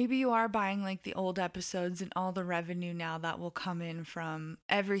 maybe you are buying like the old episodes and all the revenue now that will come in from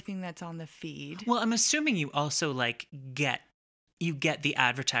everything that's on the feed. Well, I'm assuming you also get the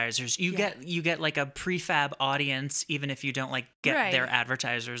advertisers. You get like a prefab audience, even if you don't get their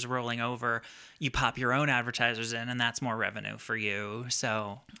advertisers rolling over. You pop your own advertisers in, and that's more revenue for you.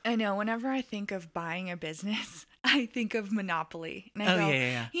 So I know. Whenever I think of buying a business, I think of Monopoly. And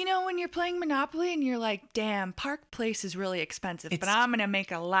I go, when you're playing Monopoly and you're like, damn, Park Place is really expensive, but I'm going to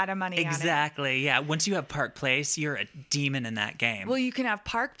make a lot of money on it. Exactly, yeah. Once you have Park Place, you're a demon in that game. Well, you can have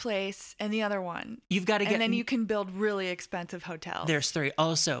Park Place and the other one. You've got to get... And then you can build really expensive hotels. There's 3.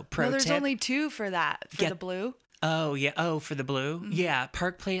 Also, pro tip... there's only 2 for that, the Blue. Oh, yeah. Oh, for the Blue? Mm-hmm. Yeah,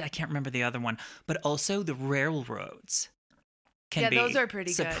 Park Place, I can't remember the other one. But also the railroads can be those are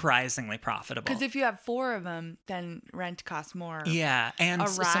pretty surprisingly profitable. Because if you have 4 of them, then rent costs more. Yeah, and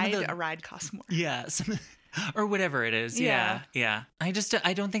a ride costs more. Yeah, or whatever it is. Yeah. I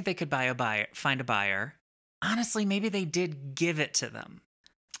don't think they could find a buyer. Honestly, maybe they did give it to them.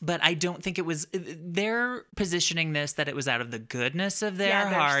 But I don't think it was, they're positioning this that it was out of the goodness of their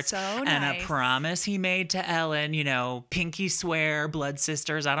hearts and a promise he made to Ellen, pinky swear, blood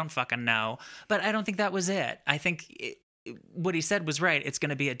sisters, I don't fucking know. But I don't think that was it. I think what he said was right. It's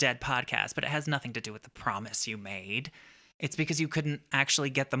going to be a dead podcast, but it has nothing to do with the promise you made. It's because you couldn't actually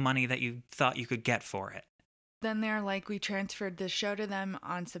get the money that you thought you could get for it. Then they're like, we transferred the show to them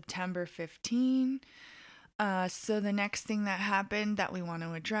on September 15. So the next thing that happened that we want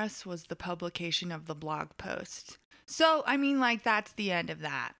to address was the publication of the blog post. So, I mean, that's the end of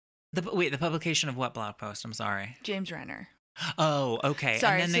that. The publication of what blog post? I'm sorry. James Renner. Oh, okay.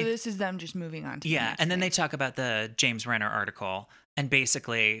 Sorry, and then this is them just moving on to the next and then thing. They talk about the James Renner article and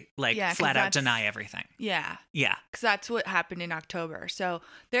basically, flat out deny everything. Yeah. Yeah. Because that's what happened in October. So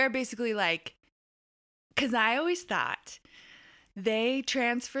they're basically because I always thought... they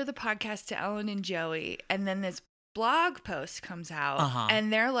transfer the podcast to Ellen and Joey, and then this blog post comes out,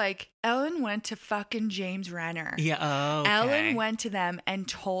 and they're like, Ellen went to fucking James Renner. Yeah, okay. Ellen went to them and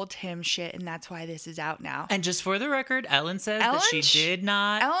told him shit, and that's why this is out now. And just for the record, Ellen says that she did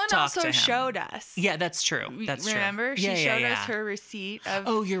not talk to him. Ellen also showed us. Yeah, that's true. Remember? She showed us her receipt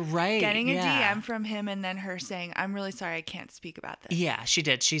of you're right. Getting a DM from him and then her saying, I'm really sorry, I can't speak about this. Yeah, she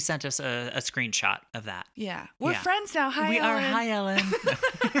did. She sent us a screenshot of that. Yeah. We're friends now. Hi, Ellen. We are. Hi, Ellen.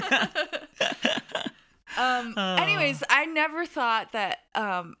 Anyways, I never thought that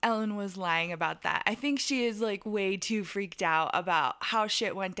Ellen was lying about that. I think she is way too freaked out about how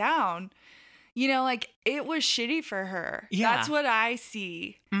shit went down. It was shitty for her. Yeah. That's what I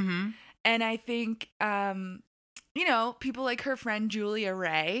see. Mm-hmm. And I think, people like her friend Julia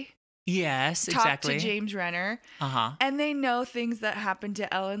Ray. Yes, talk exactly. To James Renner. Uh-huh. And they know things that happened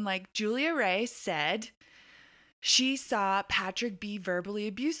to Ellen. Like Julia Ray said she saw Patrick be verbally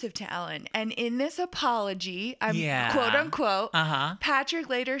abusive to Ellen. And in this apology, quote unquote, Patrick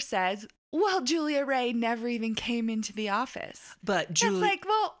later says, well, Julia Ray never even came into the office. But That's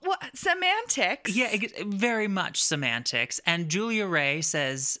what? Semantics. Yeah, very much semantics. And Julia Ray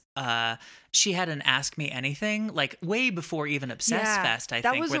says She had an Ask Me Anything, like way before even Obsessed Fest, I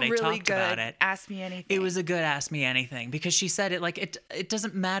think, where they talked about it. Ask Me Anything. It was a good Ask Me Anything because she said it like it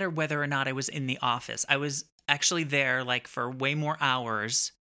doesn't matter whether or not I was in the office. I was actually there like for way more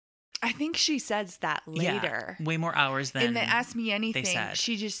hours. I think she says that later. Yeah, way more hours than in the Ask Me Anything. They said.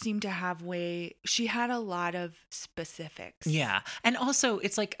 She just seemed to have she had a lot of specifics. Yeah. And also,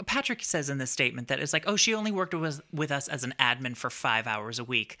 it's like Patrick says in this statement that it's like, oh, she only worked with us as an admin for 5 hours a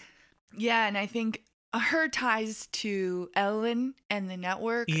week. Yeah, and I think her ties to Ellen and the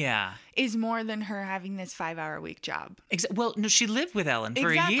network is more than her having this 5-hour-a-week job. Well, no, she lived with Ellen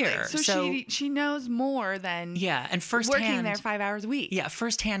for a year. So she knows more than and firsthand, working there 5 hours a week. Yeah,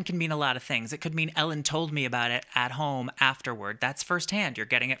 firsthand can mean a lot of things. It could mean Ellen told me about it at home afterward. That's firsthand. You're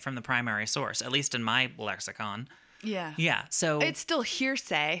getting it from the primary source, at least in my lexicon. Yeah. Yeah, so... It's still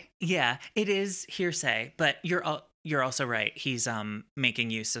hearsay. Yeah, it is hearsay, but you're also right. He's making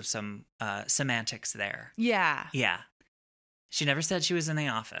use of some semantics there. Yeah. Yeah. She never said she was in the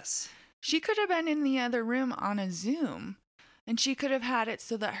office. She could have been in the other room on a Zoom, and she could have had it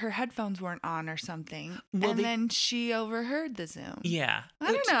so that her headphones weren't on or something. Well, then she overheard the Zoom. Yeah.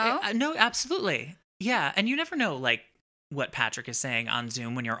 I don't know. No, absolutely. Yeah, and you never know, like, what Patrick is saying on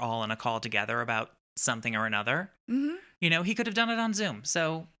Zoom when you're all on a call together about something or another. Mm-hmm. You know, he could have done it on Zoom,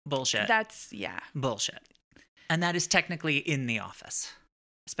 so bullshit. Bullshit. And that is technically in the office,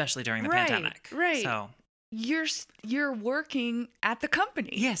 especially during the pandemic. Right. So you're working at the company.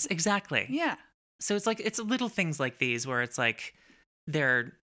 Yes, exactly. Yeah. So it's little things like these where it's like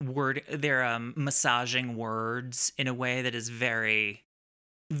they're massaging words in a way that is very,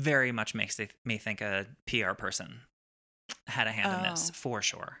 very much makes me think a PR person had a hand in this for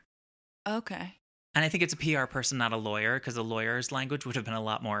sure. Okay. And I think it's a PR person, not a lawyer, because a lawyer's language would have been a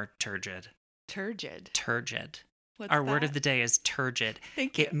lot more turgid. Turgid. What's Our word of the day is turgid.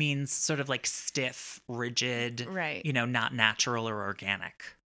 Thank you. It means sort of like stiff, rigid, right. You know, not natural or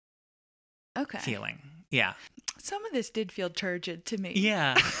organic. Okay. Feeling. Yeah. Some of this did feel turgid to me.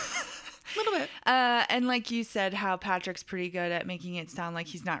 Yeah. A little bit. And like you said, how Patrick's pretty good at making it sound like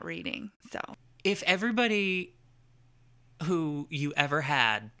he's not reading. So if everybody who you ever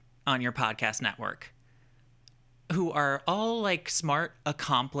had on your podcast network, who are all like smart,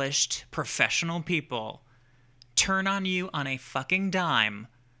 accomplished, professional people, turn on you on a fucking dime,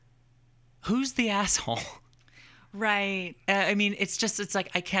 who's the asshole? Right. I mean, it's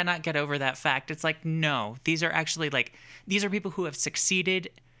like, I cannot get over that fact. It's like, no, these are people who have succeeded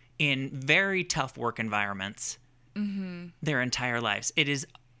in very tough work environments their entire lives. It is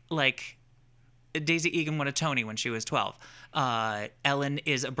like Daisy Egan won a Tony when she was 12. Ellen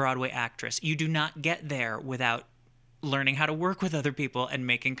is a Broadway actress. You do not get there without learning how to work with other people and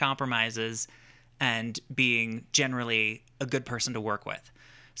making compromises and being generally a good person to work with.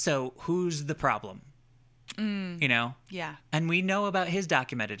 So who's the problem? You know? Yeah. And we know about his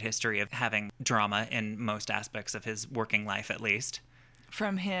documented history of having drama in most aspects of his working life, at least.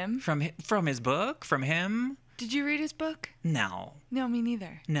 From him? From his book? From him? Did you read his book? No. No, me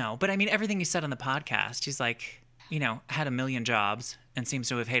neither. No, but I mean, everything he said on the podcast, he's like, you know, had a million jobs and seems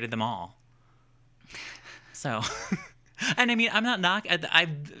to have hated them all. So, and I mean, I'm not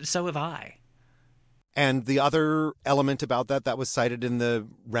so have I. And the other element about that was cited in the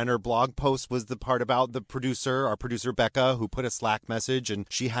Renner blog post was the part about the producer, our producer Becca, who put a Slack message and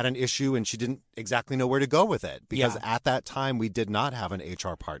she had an issue and she didn't exactly know where to go with it. Because at that time, we did not have an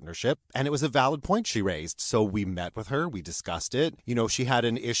HR partnership. And it was a valid point she raised. So we met with her. We discussed it. You know, she had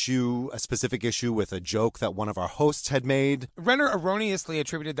a specific issue with a joke that one of our hosts had made. Renner erroneously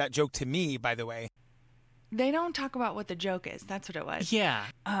attributed that joke to me, by the way. They don't talk about what the joke is. That's what it was. Yeah.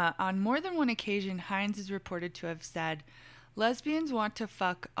 On more than one occasion, Hines is reported to have said, "Lesbians want to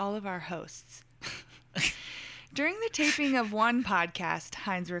fuck all of our hosts." During the taping of one podcast,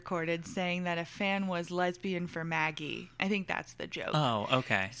 Hines recorded saying that a fan was lesbian for Maggie. I think that's the joke. Oh,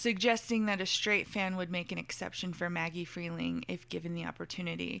 okay. Suggesting that a straight fan would make an exception for Maggie Freeling if given the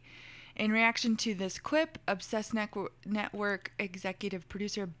opportunity. In reaction to this quip, Obsessed Network executive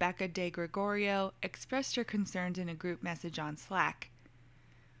producer Becca De Gregorio expressed her concerns in a group message on Slack.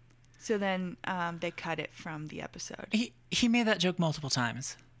 So then they cut it from the episode. He made that joke multiple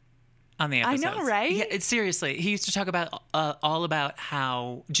times on the episodes. I know, right? Yeah, seriously. He used to talk about all about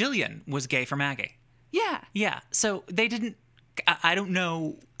how Jillian was gay for Maggie. Yeah. Yeah. So they didn't... I don't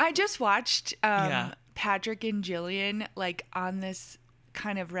know. I just watched Patrick and Jillian like on this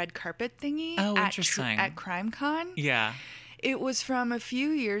kind of red carpet thingy interesting. At CrimeCon. Yeah. It was from a few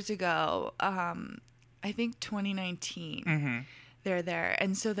years ago, I think 2019. they're there.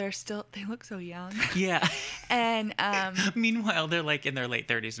 And so they look so young. Yeah. And meanwhile, they're like in their late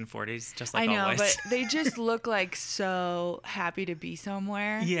 30s and 40s, just like I know, always. but they just look like so happy to be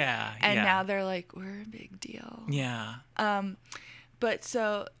somewhere. Yeah. And now they're like, we're a big deal. Yeah. But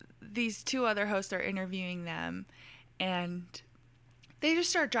so these two other hosts are interviewing them, and they just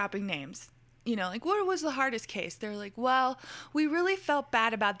start dropping names. You know, like, what was the hardest case? They're like, well, we really felt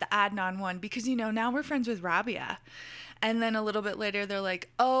bad about the Adnan one because, you know, now we're friends with Rabia. And then a little bit later, they're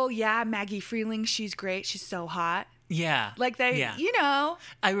like, oh, yeah, Maggie Freeling, she's great. She's so hot. Yeah. Like you know.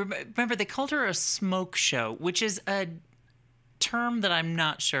 I remember they called her a smoke show, which is a term that I'm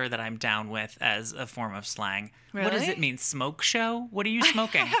not sure that I'm down with as a form of slang. Really? What does it mean? Smoke show? What are you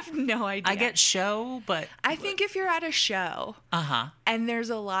smoking? I have no idea. I get show, but I think if you're at a show and there's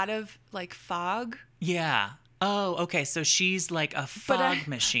a lot of like fog. Yeah. Oh, okay. So she's like a fog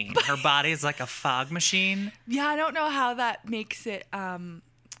machine. Her body is like a fog machine. Yeah, I don't know how that makes it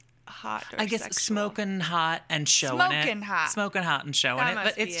hot or I guess sexual. smoking hot and showing it. Smoking hot and showing That it. But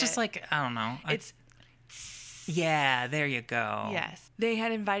must it's be just it. like, I don't know. It's yeah, there you go. Yes. They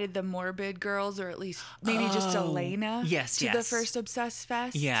had invited the Morbid girls, or at least maybe just Elena, to the first Obsessed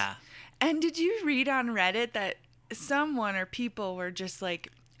Fest. Yeah. And did you read on Reddit that someone or people were just like,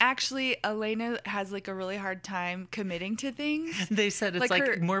 actually, Elena has like a really hard time committing to things. They said it's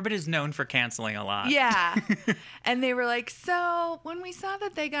like Morbid is known for canceling a lot. Yeah. And they were like, so when we saw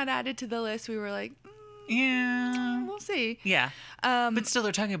that they got added to the list, we were like, yeah, we'll see. Yeah. But still,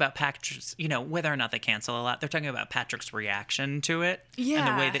 they're talking about Patrick's, you know, whether or not they cancel a lot, they're talking about Patrick's reaction to it. Yeah.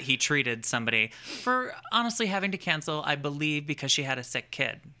 And the way that he treated somebody for honestly having to cancel, I believe, because she had a sick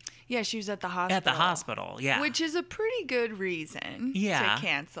kid. Yeah, she was at the hospital. At the hospital, yeah. Which is a pretty good reason to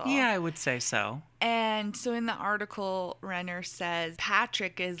cancel. Yeah, I would say so. And so in the article, Renner says,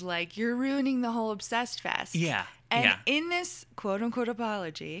 Patrick is like, you're ruining the whole Obsessed Fest. Yeah. And in this quote-unquote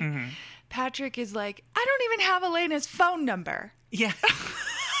apology, Patrick is like, I don't even have Elena's phone number. Yeah.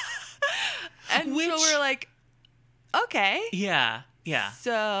 And so we're like, okay. Yeah. Yeah.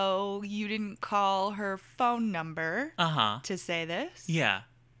 So you didn't call her phone number to say this? Yeah.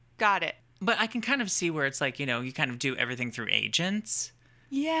 Got it. But I can kind of see where it's like, you know, you kind of do everything through agents.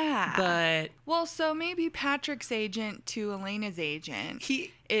 Yeah. But well, so maybe Patrick's agent to Elena's agent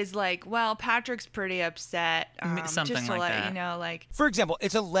is like, well, Patrick's pretty upset. Something just to like let that. you know, like, For example,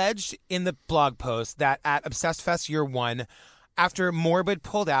 it's alleged in the blog post that at Obsessed Fest Year 1, after Morbid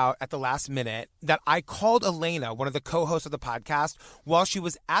pulled out at the last minute, that I called Elena, one of the co-hosts of the podcast, while she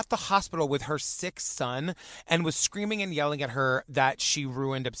was at the hospital with her sick son and was screaming and yelling at her that she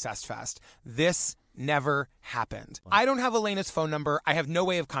ruined Obsessed Fest. This never happened. I don't have Elena's phone number. I have no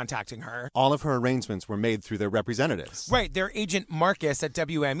way of contacting her. All of her arrangements were made through their representatives. Right. Their agent Marcus at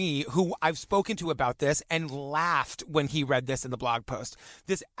WME, who I've spoken to about this and laughed when he read this in the blog post.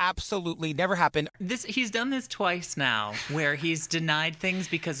 This absolutely never happened. He's done this twice now, where he's denied things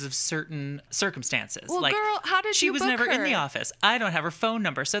because of certain circumstances. well, like, girl, how did she you was book never her? in the office. I don't have her phone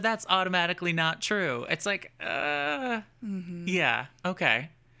number, so that's automatically not true. It's like, yeah, okay.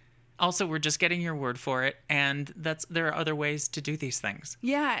 Also, we're just getting your word for it, and there are other ways to do these things.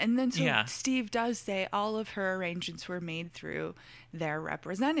 Yeah, and then so Steve does say all of her arrangements were made through their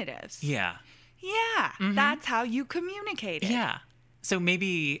representatives. Yeah. Yeah, that's how you communicate it. Yeah. So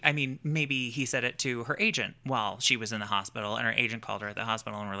maybe he said it to her agent while she was in the hospital, and her agent called her at the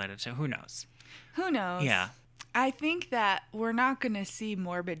hospital and related to, who knows? Who knows? Yeah. I think that we're not going to see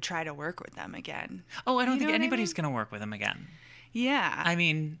Morbid try to work with them again. Oh, I don't think anybody's going to work with him again. Yeah. I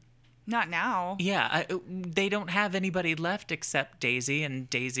mean... Not now. Yeah, they don't have anybody left except Daisy, and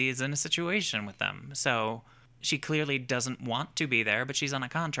Daisy is in a situation with them. So she clearly doesn't want to be there, but she's on a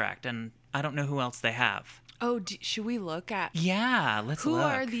contract, and I don't know who else they have. Oh, should we look at... Yeah, let's look. Who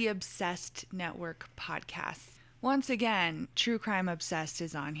are the Obsessed Network podcasts? Once again, True Crime Obsessed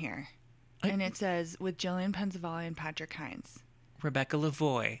is on here. And it says, with Jillian Pensavalle and Patrick Hines. Rebecca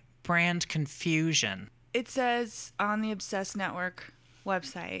Lavoie. Brand Confusion. It says on the Obsessed Network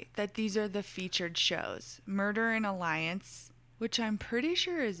website that these are the featured shows. Murder in Alliance, which I'm pretty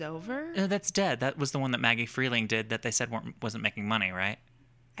sure is over. That's dead. That was the one that Maggie Freeling did that they said wasn't making money, right?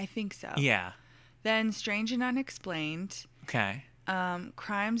 I think so. Yeah. Then Strange and Unexplained. Okay.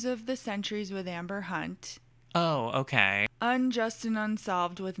 Crimes of the Centuries with Amber Hunt. Oh, okay. Unjust and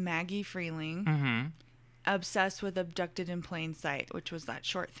Unsolved with Maggie Freeling. Mm-hmm. Obsessed with Abducted in Plain Sight, which was that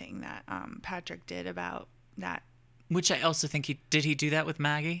short thing that Patrick did about that. Which I also think he do that with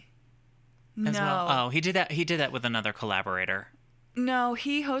Maggie? As No. well? Oh, he did that with another collaborator. No,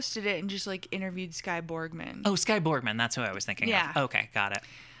 he hosted it and just like interviewed Sky Borgman. Oh, Sky Borgman, that's who I was thinking Yeah. of. Okay, got it.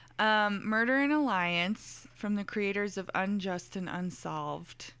 Murder and Alliance, from the creators of Unjust and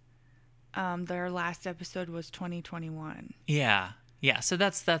Unsolved. Their last episode was 2021. Yeah. So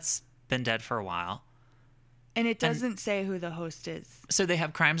that's been dead for a while. And it doesn't say who the host is. So they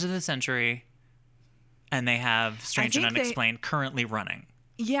have Crimes of the Century, and they have Strange and Unexplained currently running.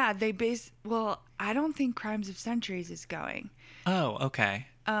 Yeah, I don't think Crimes of Centuries is going. Oh, okay.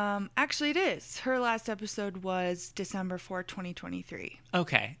 Actually, it is. Her last episode was December 4, 2023.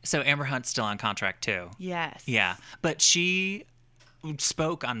 Okay, so Amber Hunt's still on contract too. Yes. Yeah, but she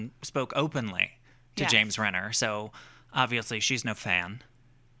spoke openly to James Renner, so obviously she's no fan.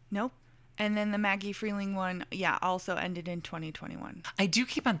 Nope. And then the Maggie Freeling one, also ended in 2021. I do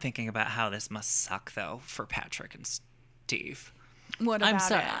keep on thinking about how this must suck, though, for Patrick and Steve. What about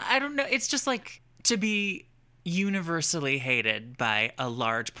it? I don't know. It's just like to be universally hated by a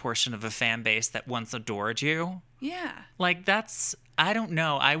large portion of a fan base that once adored you. Yeah. Like I don't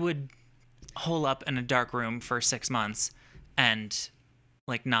know. I would hole up in a dark room for 6 months and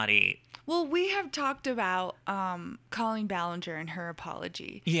like not eat. Well, we have talked about Colleen Ballinger and her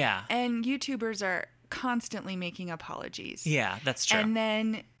apology. Yeah. And YouTubers are constantly making apologies. Yeah, that's true. And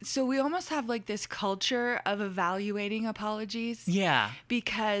then, so we almost have like this culture of evaluating apologies. Yeah.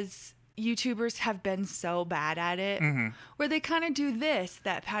 Because YouTubers have been so bad at it, where they kind of do this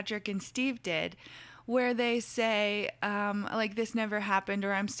that Patrick and Steve did, where they say, like, this never happened,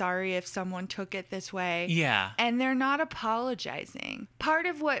 or I'm sorry if someone took it this way. Yeah. And they're not apologizing. Part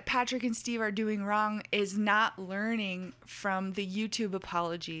of what Patrick and Steve are doing wrong is not learning from the YouTube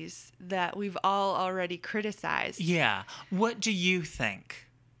apologies that we've all already criticized. Yeah. What do you think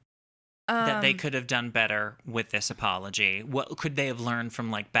that they could have done better with this apology? What could they have learned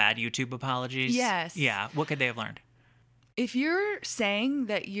from, like, bad YouTube apologies? Yes. Yeah. What could they have learned? If you're saying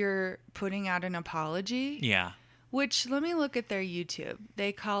that you're putting out an apology, yeah, which let me look at their YouTube.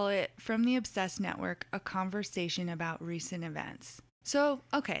 They call it, from the Obsessed Network, a conversation about recent events. So,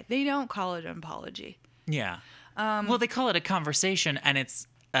 okay, they don't call it an apology. Yeah. Well, they call it a conversation, and it's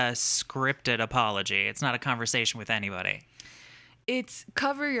a scripted apology. It's not a conversation with anybody. It's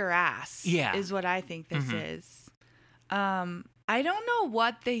cover your ass, is what I think this is. I don't know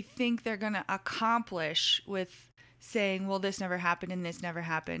what they think they're going to accomplish with saying, well, this never happened and this never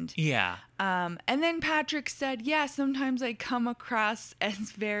happened. Yeah. And then Patrick said, sometimes I come across as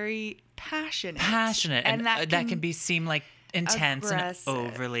very passionate. And that can seem like intense aggressive.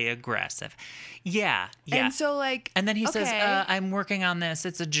 And overly aggressive. Yeah. And so and then he says, I'm working on this.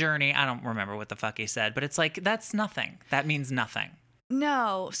 It's a journey. I don't remember what the fuck he said, but it's like, that's nothing. That means nothing.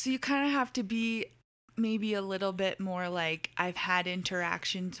 No. So you kind of have to be maybe a little bit more like, I've had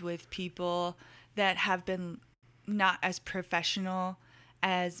interactions with people that have been not as professional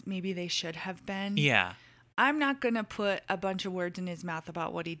as maybe they should have been. Yeah. I'm not going to put a bunch of words in his mouth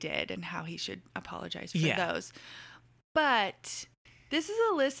about what he did and how he should apologize for those. But this is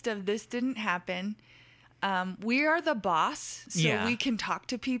a list of this didn't happen. We are the boss, so we can talk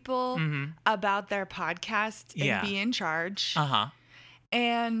to people about their podcast and be in charge.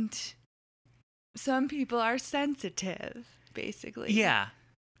 And some people are sensitive, basically. Yeah.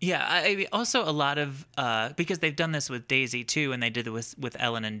 Yeah, I mean, also a lot of, because they've done this with Daisy too, and they did it with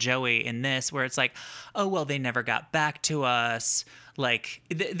Ellen and Joey in this, where it's like, oh, well, they never got back to us. Like,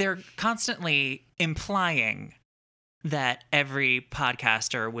 they're constantly implying that every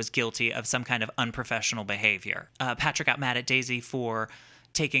podcaster was guilty of some kind of unprofessional behavior. Patrick got mad at Daisy for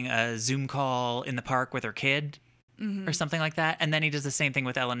taking a Zoom call in the park with her kid. Or something like that. And then he does the same thing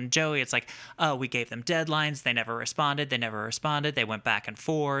with Ellen and Joey. It's like, oh, we gave them deadlines. They never responded. They went back and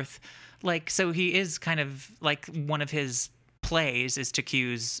forth. Like, so he is kind of like, one of his plays is to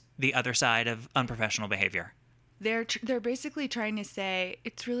accuse the other side of unprofessional behavior. They're basically trying to say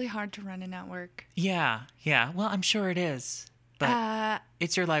it's really hard to run a network. Yeah. Well, I'm sure it is. But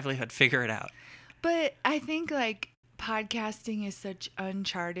it's your livelihood. Figure it out. But I think like podcasting is such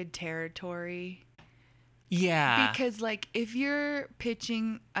uncharted territory. Yeah. Because, like, if you're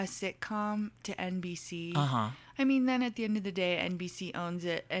pitching a sitcom to NBC, I mean, then at the end of the day, NBC owns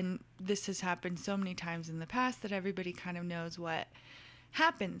it. And this has happened so many times in the past that everybody kind of knows what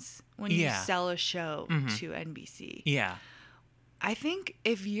happens when you sell a show to NBC. Yeah. I think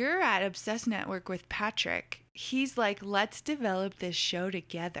if you're at Obsessed Network with Patrick, he's like, let's develop this show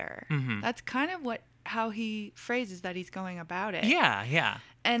together. That's kind of how he phrases that he's going about it. Yeah.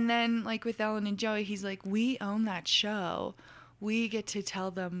 And then, like, with Ellen and Joey, he's like, we own that show. We get to tell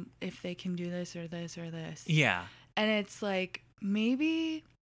them if they can do this or this or this. Yeah. And it's like, maybe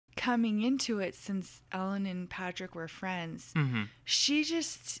coming into it, since Ellen and Patrick were friends, she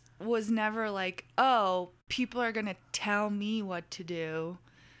just was never like, oh, people are going to tell me what to do.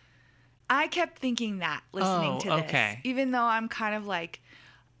 I kept thinking that listening to this. Okay. Even though I'm kind of like,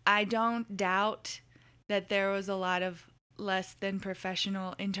 I don't doubt that there was a lot of less than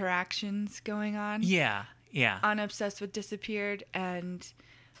professional interactions going on. Yeah. On Obsessed with Disappeared, and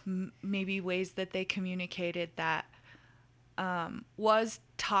maybe ways that they communicated that was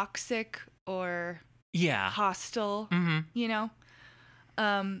toxic or hostile, you know?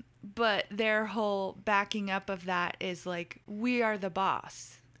 But their whole backing up of that is like, we are the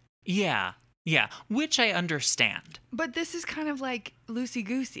boss. Yeah, which I understand. But this is kind of like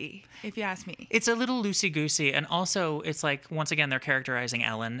loosey-goosey, if you ask me. It's a little loosey-goosey, and also it's like, once again, they're characterizing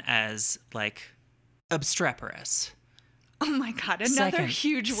Ellen as, like, obstreperous. Oh my God, another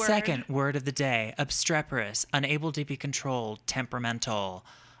huge word. Second word of the day, obstreperous, unable to be controlled, temperamental,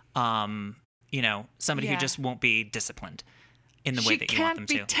 somebody who just won't be disciplined in the way that you want them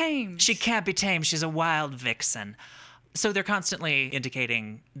to. She can't be tamed. She can't be tamed. She's a wild vixen. So they're constantly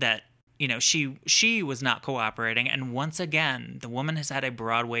indicating that, she was not cooperating. And once again, the woman has had a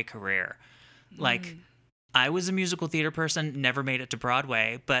Broadway career. Like, I was a musical theater person, never made it to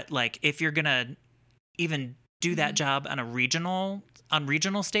Broadway. But, like, if you're going to even do that job on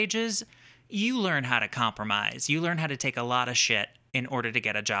regional stages, you learn how to compromise. You learn how to take a lot of shit in order to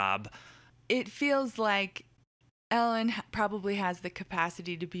get a job. It feels like Ellen probably has the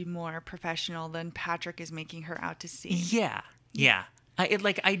capacity to be more professional than Patrick is making her out to seem. Yeah.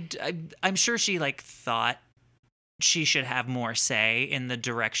 I'm sure she thought she should have more say in the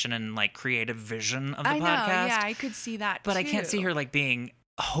direction and creative vision of the podcast. Yeah, I could see that but too. I can't see her being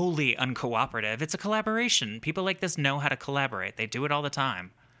wholly uncooperative. It's a collaboration. People like this know how to collaborate. They do it all the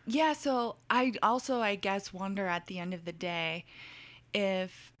time. Yeah, so I also, I guess, wonder at the end of the day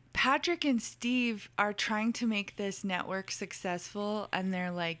if Patrick and Steve are trying to make this network successful, and they're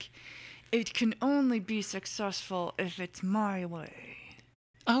like, it can only be successful if it's my way.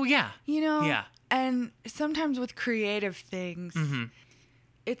 Oh, yeah. Yeah. And sometimes with creative things,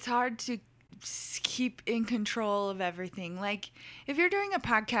 it's hard to keep in control of everything. Like, if you're doing a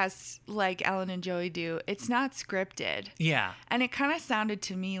podcast like Ellen and Joey do, it's not scripted. Yeah. And it kind of sounded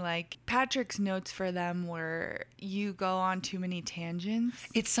to me like Patrick's notes for them were, you go on too many tangents.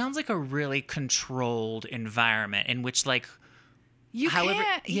 It sounds like a really controlled environment in which, you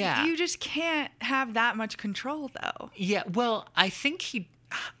just can't have that much control, though. Yeah, well, I think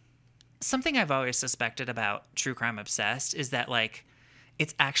something I've always suspected about True Crime Obsessed is that,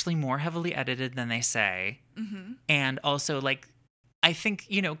 it's actually more heavily edited than they say. Mm-hmm. And also, I think,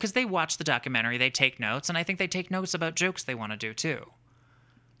 because they watch the documentary, they take notes, and I think they take notes about jokes they want to do, too.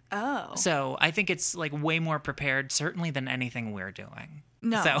 Oh. So I think it's, way more prepared, certainly, than anything we're doing.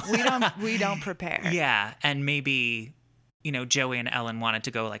 No, we don't prepare. Yeah, and maybe, Joey and Ellen wanted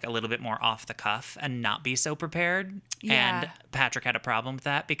to go, a little bit more off the cuff and not be so prepared. Yeah. And Patrick had a problem with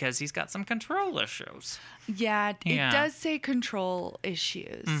that because he's got some control issues. Yeah, it does say control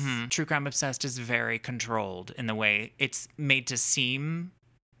issues. Mm-hmm. True Crime Obsessed is very controlled in the way it's made to seem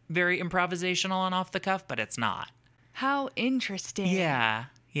very improvisational and off the cuff, but it's not. How interesting. Yeah.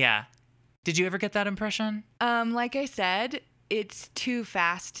 Did you ever get that impression? Like I said, it's too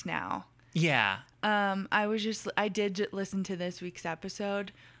fast now. Yeah. I did listen to this week's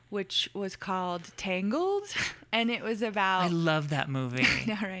episode, which was called Tangled, and it was about... I love that movie.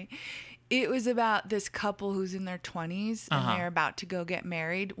 All right. It was about this couple who's in their 20s, and they're about to go get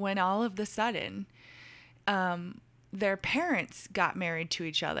married, when all of the sudden, their parents got married to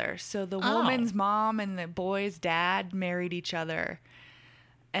each other. So the woman's mom and the boy's dad married each other.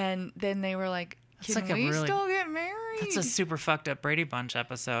 And then they were like, can we still get married? That's a super fucked up Brady Bunch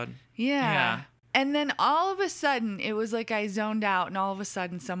episode. Yeah. And then all of a sudden, it was like I zoned out, and all of a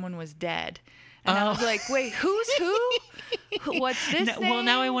sudden someone was dead. And I was like, wait, who's who? What's this name? Well,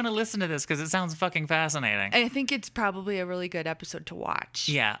 now I want to listen to this because it sounds fucking fascinating. I think it's probably a really good episode to watch.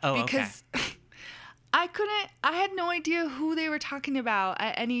 Yeah. Oh, because I had no idea who they were talking about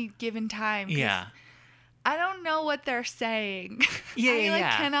at any given time. Yeah. I don't know what they're saying.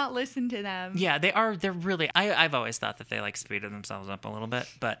 I cannot listen to them. Yeah, they're really, I've always thought that they speeded themselves up a little bit,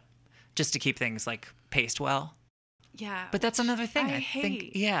 but just to keep things paced well. Yeah. But that's another thing. I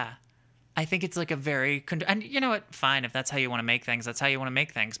hate. I think it's a very, and you know what, fine, if that's how you want to make things, that's how you want to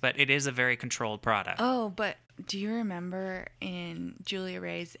make things, but it is a very controlled product. Oh, but do you remember in Julia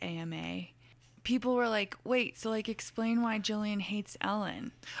Ray's AMA, people were like, wait, so explain why Jillian hates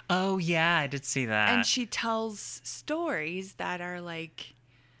Ellen? Oh, yeah, I did see that. And she tells stories that are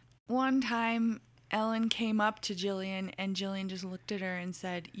one time Ellen came up to Jillian and Jillian just looked at her and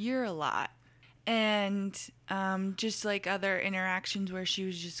said, "You're a lot." And just other interactions where she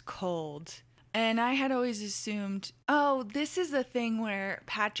was just cold. And I had always assumed, oh, this is the thing where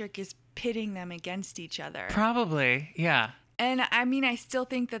Patrick is pitting them against each other. Probably, yeah. And I mean, I still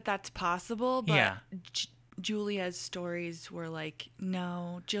think that that's possible, but yeah. Julia's stories were like,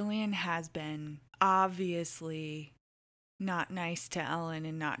 no, Jillian has been obviously not nice to Ellen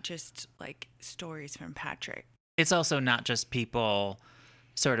and not just like stories from Patrick. It's also not just people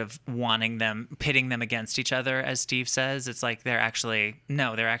sort of pitting them against each other, as Steve says. It's like there actually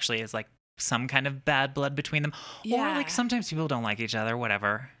is like some kind of bad blood between them. Yeah. Or like sometimes people don't like each other,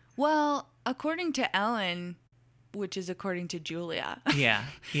 whatever. Well, according to Ellen, which is according to Julia. Yeah.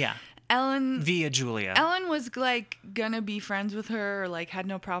 Via Julia. Ellen was like gonna be friends with her or like had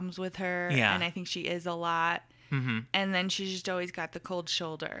no problems with her. Yeah. And I think she is a lot. Mm-hmm. And then she just always got the cold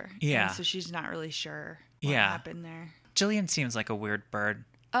shoulder. Yeah. And so she's not really sure what happened there. Jillian seems like a weird bird.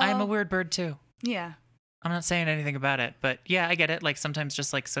 Oh. I'm a weird bird too. Yeah. I'm not saying anything about it, but yeah, I get it. Like sometimes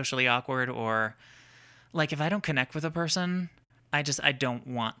just like socially awkward, or like if I don't connect with a person, I don't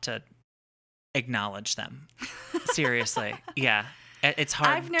want to acknowledge them. Seriously. Yeah. It's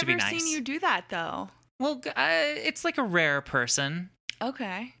hard to be nice. I've never seen you do that though. Well, it's like a rare person.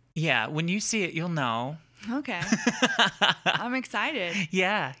 Okay. Yeah. When you see it, you'll know. Okay. I'm excited.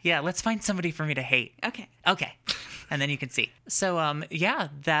 Yeah. Let's find somebody for me to hate. Okay. And then you can see. So, yeah,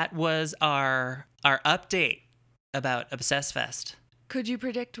 that was our update about Obsessed Fest. Could you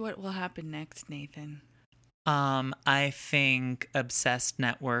predict what will happen next, Nathan? I think Obsessed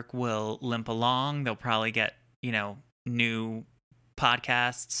Network will limp along. They'll probably get, new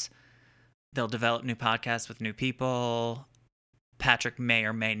podcasts. They'll develop new podcasts with new people. Patrick may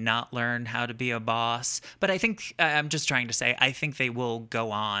or may not learn how to be a boss. But I think, I'm just trying to say, I think they will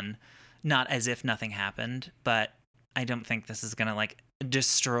go on, not as if nothing happened, but I don't think this is going to, like,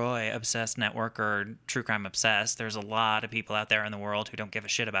 destroy Obsessed Network or True Crime Obsessed. There's a lot of people out there in the world who don't give a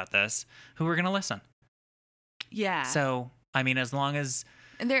shit about this, who are going to listen. Yeah. So, I mean, as long as...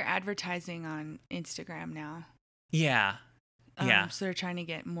 And they're advertising on Instagram now. Yeah. Yeah. So they're trying to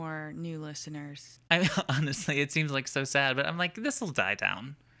get more new listeners. Honestly, it seems like so sad, but I'm like, this will die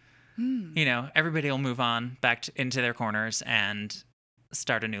down. Everybody will move on back into their corners and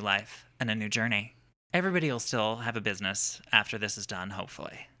start a new life and a new journey. Everybody will still have a business after this is done,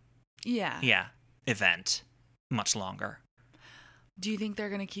 hopefully. Yeah. Yeah. Event. Much longer. Do you think they're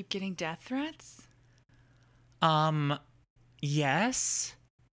going to keep getting death threats? Yes.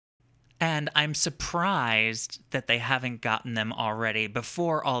 And I'm surprised that they haven't gotten them already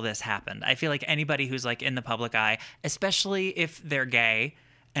before all this happened. I feel like anybody who's like in the public eye, especially if they're gay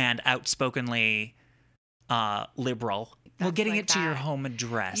and outspokenly liberal, getting it to your home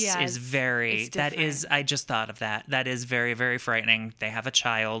address is very, I just thought of that. That is very, very frightening. They have a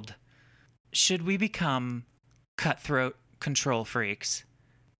child. Should we become cutthroat control freaks,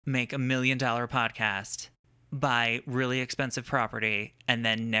 make $1 million podcast, buy really expensive property, and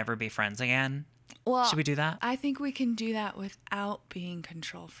then never be friends again? Well, should we do that? I think we can do that without being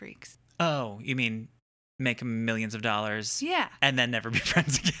control freaks. Oh, you mean make millions of dollars? Yeah. And then never be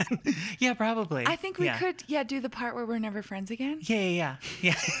friends again? Yeah, probably. I think we could, do the part where we're never friends again. Yeah.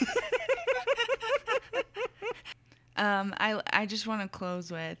 I just want to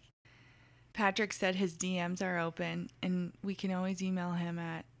close with, Patrick said his DMs are open, and we can always email him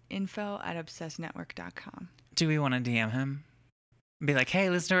at info@obsessednetwork.com. Do we want to DM him? Be like, hey,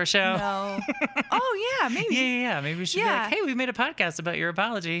 listen to our show. No. Oh, yeah, maybe. Yeah. Maybe we should be like, hey, we made a podcast about your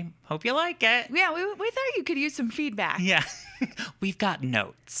apology. Hope you like it. Yeah, we thought you could use some feedback. Yeah. We've got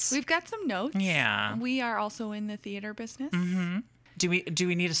notes. We've got some notes. Yeah. We are also in the theater business. Mm-hmm. Do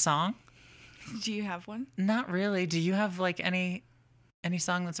we need a song? Do you have one? Not really. Do you have like any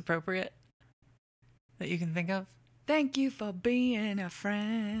song that's appropriate that you can think of? Thank you for being a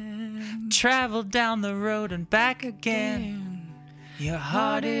friend. Travel down the road and back again. Your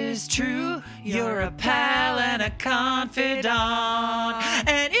heart is true. You're a pal and a confidant.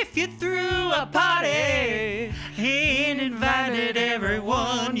 And if you threw a party and invited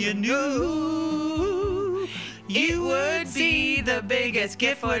everyone you knew, you would see the biggest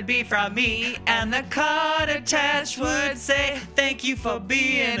gift would be from me. And the card attached would say, thank you for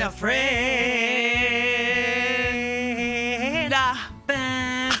being a friend.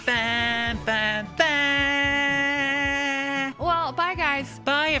 Well, bye guys.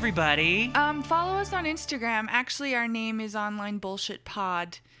 Bye everybody. Follow us on Instagram. Actually, our name is Online Bullshit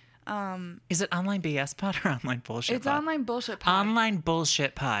Pod. Is it Online BS Pod or Online Bullshit Pod? It's Online Bullshit Pod. Online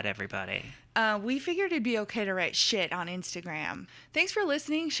Bullshit Pod, everybody. We figured it'd be okay to write shit on Instagram. Thanks for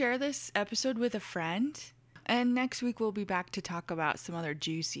listening. Share this episode with a friend. And next week we'll be back to talk about some other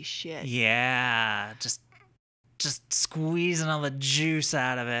juicy shit. Yeah, just squeezing all the juice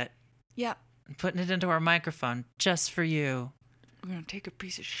out of it. Yep. putting it into our microphone just for you. We're going to take a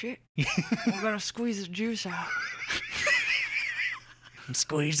piece of shit. We're going to squeeze the juice out.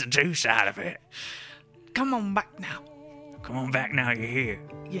 Squeeze the juice out of it. Come on back now. Come on back now, you're here.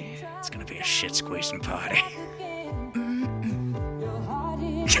 Yeah. It's going to be a shit squeezing party.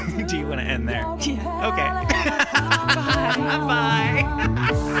 Do you want to end there? Yeah. Okay. Bye.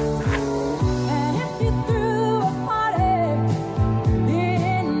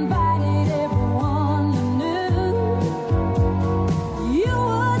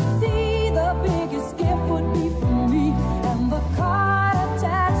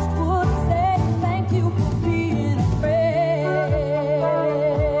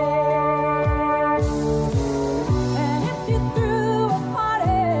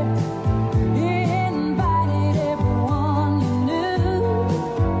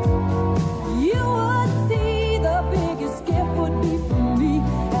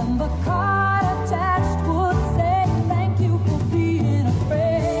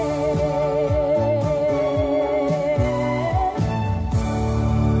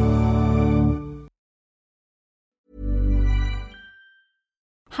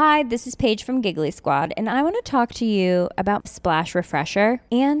 Hi, this is Paige from Giggly Squad, and I want to talk to you about Splash Refresher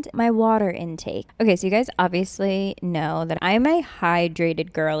and my water intake. Okay, so you guys obviously know that I'm a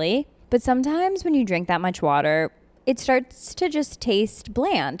hydrated girly, but sometimes when you drink that much water, it starts to just taste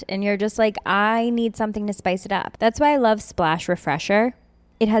bland, and you're just like, I need something to spice it up. That's why I love Splash Refresher.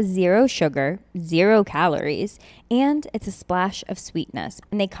 It has 0 sugar, 0 calories, and it's a splash of sweetness.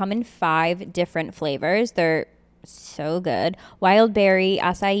 And they come in 5 different flavors. They're so good. Wild berry,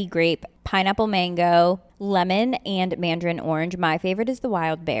 acai grape, pineapple mango, lemon, and mandarin orange. My favorite is the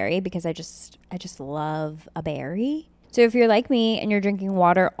wild berry because I just love a berry. So if you're like me and you're drinking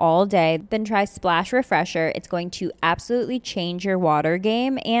water all day, then try Splash Refresher. It's going to absolutely change your water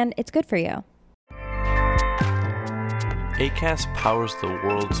game, and it's good for you. Acast powers the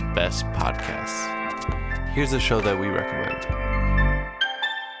world's best podcasts. Here's a show that we recommend.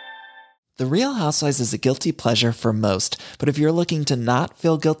 The Real Housewives is a guilty pleasure for most, but if you're looking to not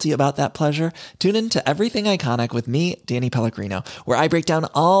feel guilty about that pleasure, tune in to Everything Iconic with me, Danny Pellegrino, where I break down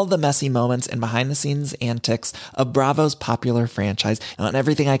all the messy moments and behind-the-scenes antics of Bravo's popular franchise. And on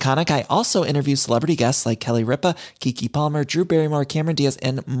Everything Iconic, I also interview celebrity guests like Kelly Ripa, Keke Palmer, Drew Barrymore, Cameron Diaz,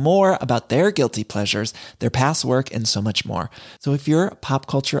 and more about their guilty pleasures, their past work, and so much more. So if you're pop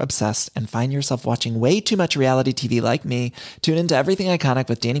culture obsessed and find yourself watching way too much reality TV like me, tune in to Everything Iconic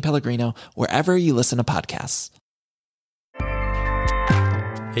with Danny Pellegrino, wherever you listen to podcasts.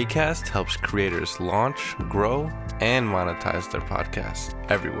 Acast helps creators launch, grow, and monetize their podcasts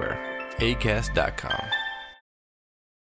everywhere. Acast.com.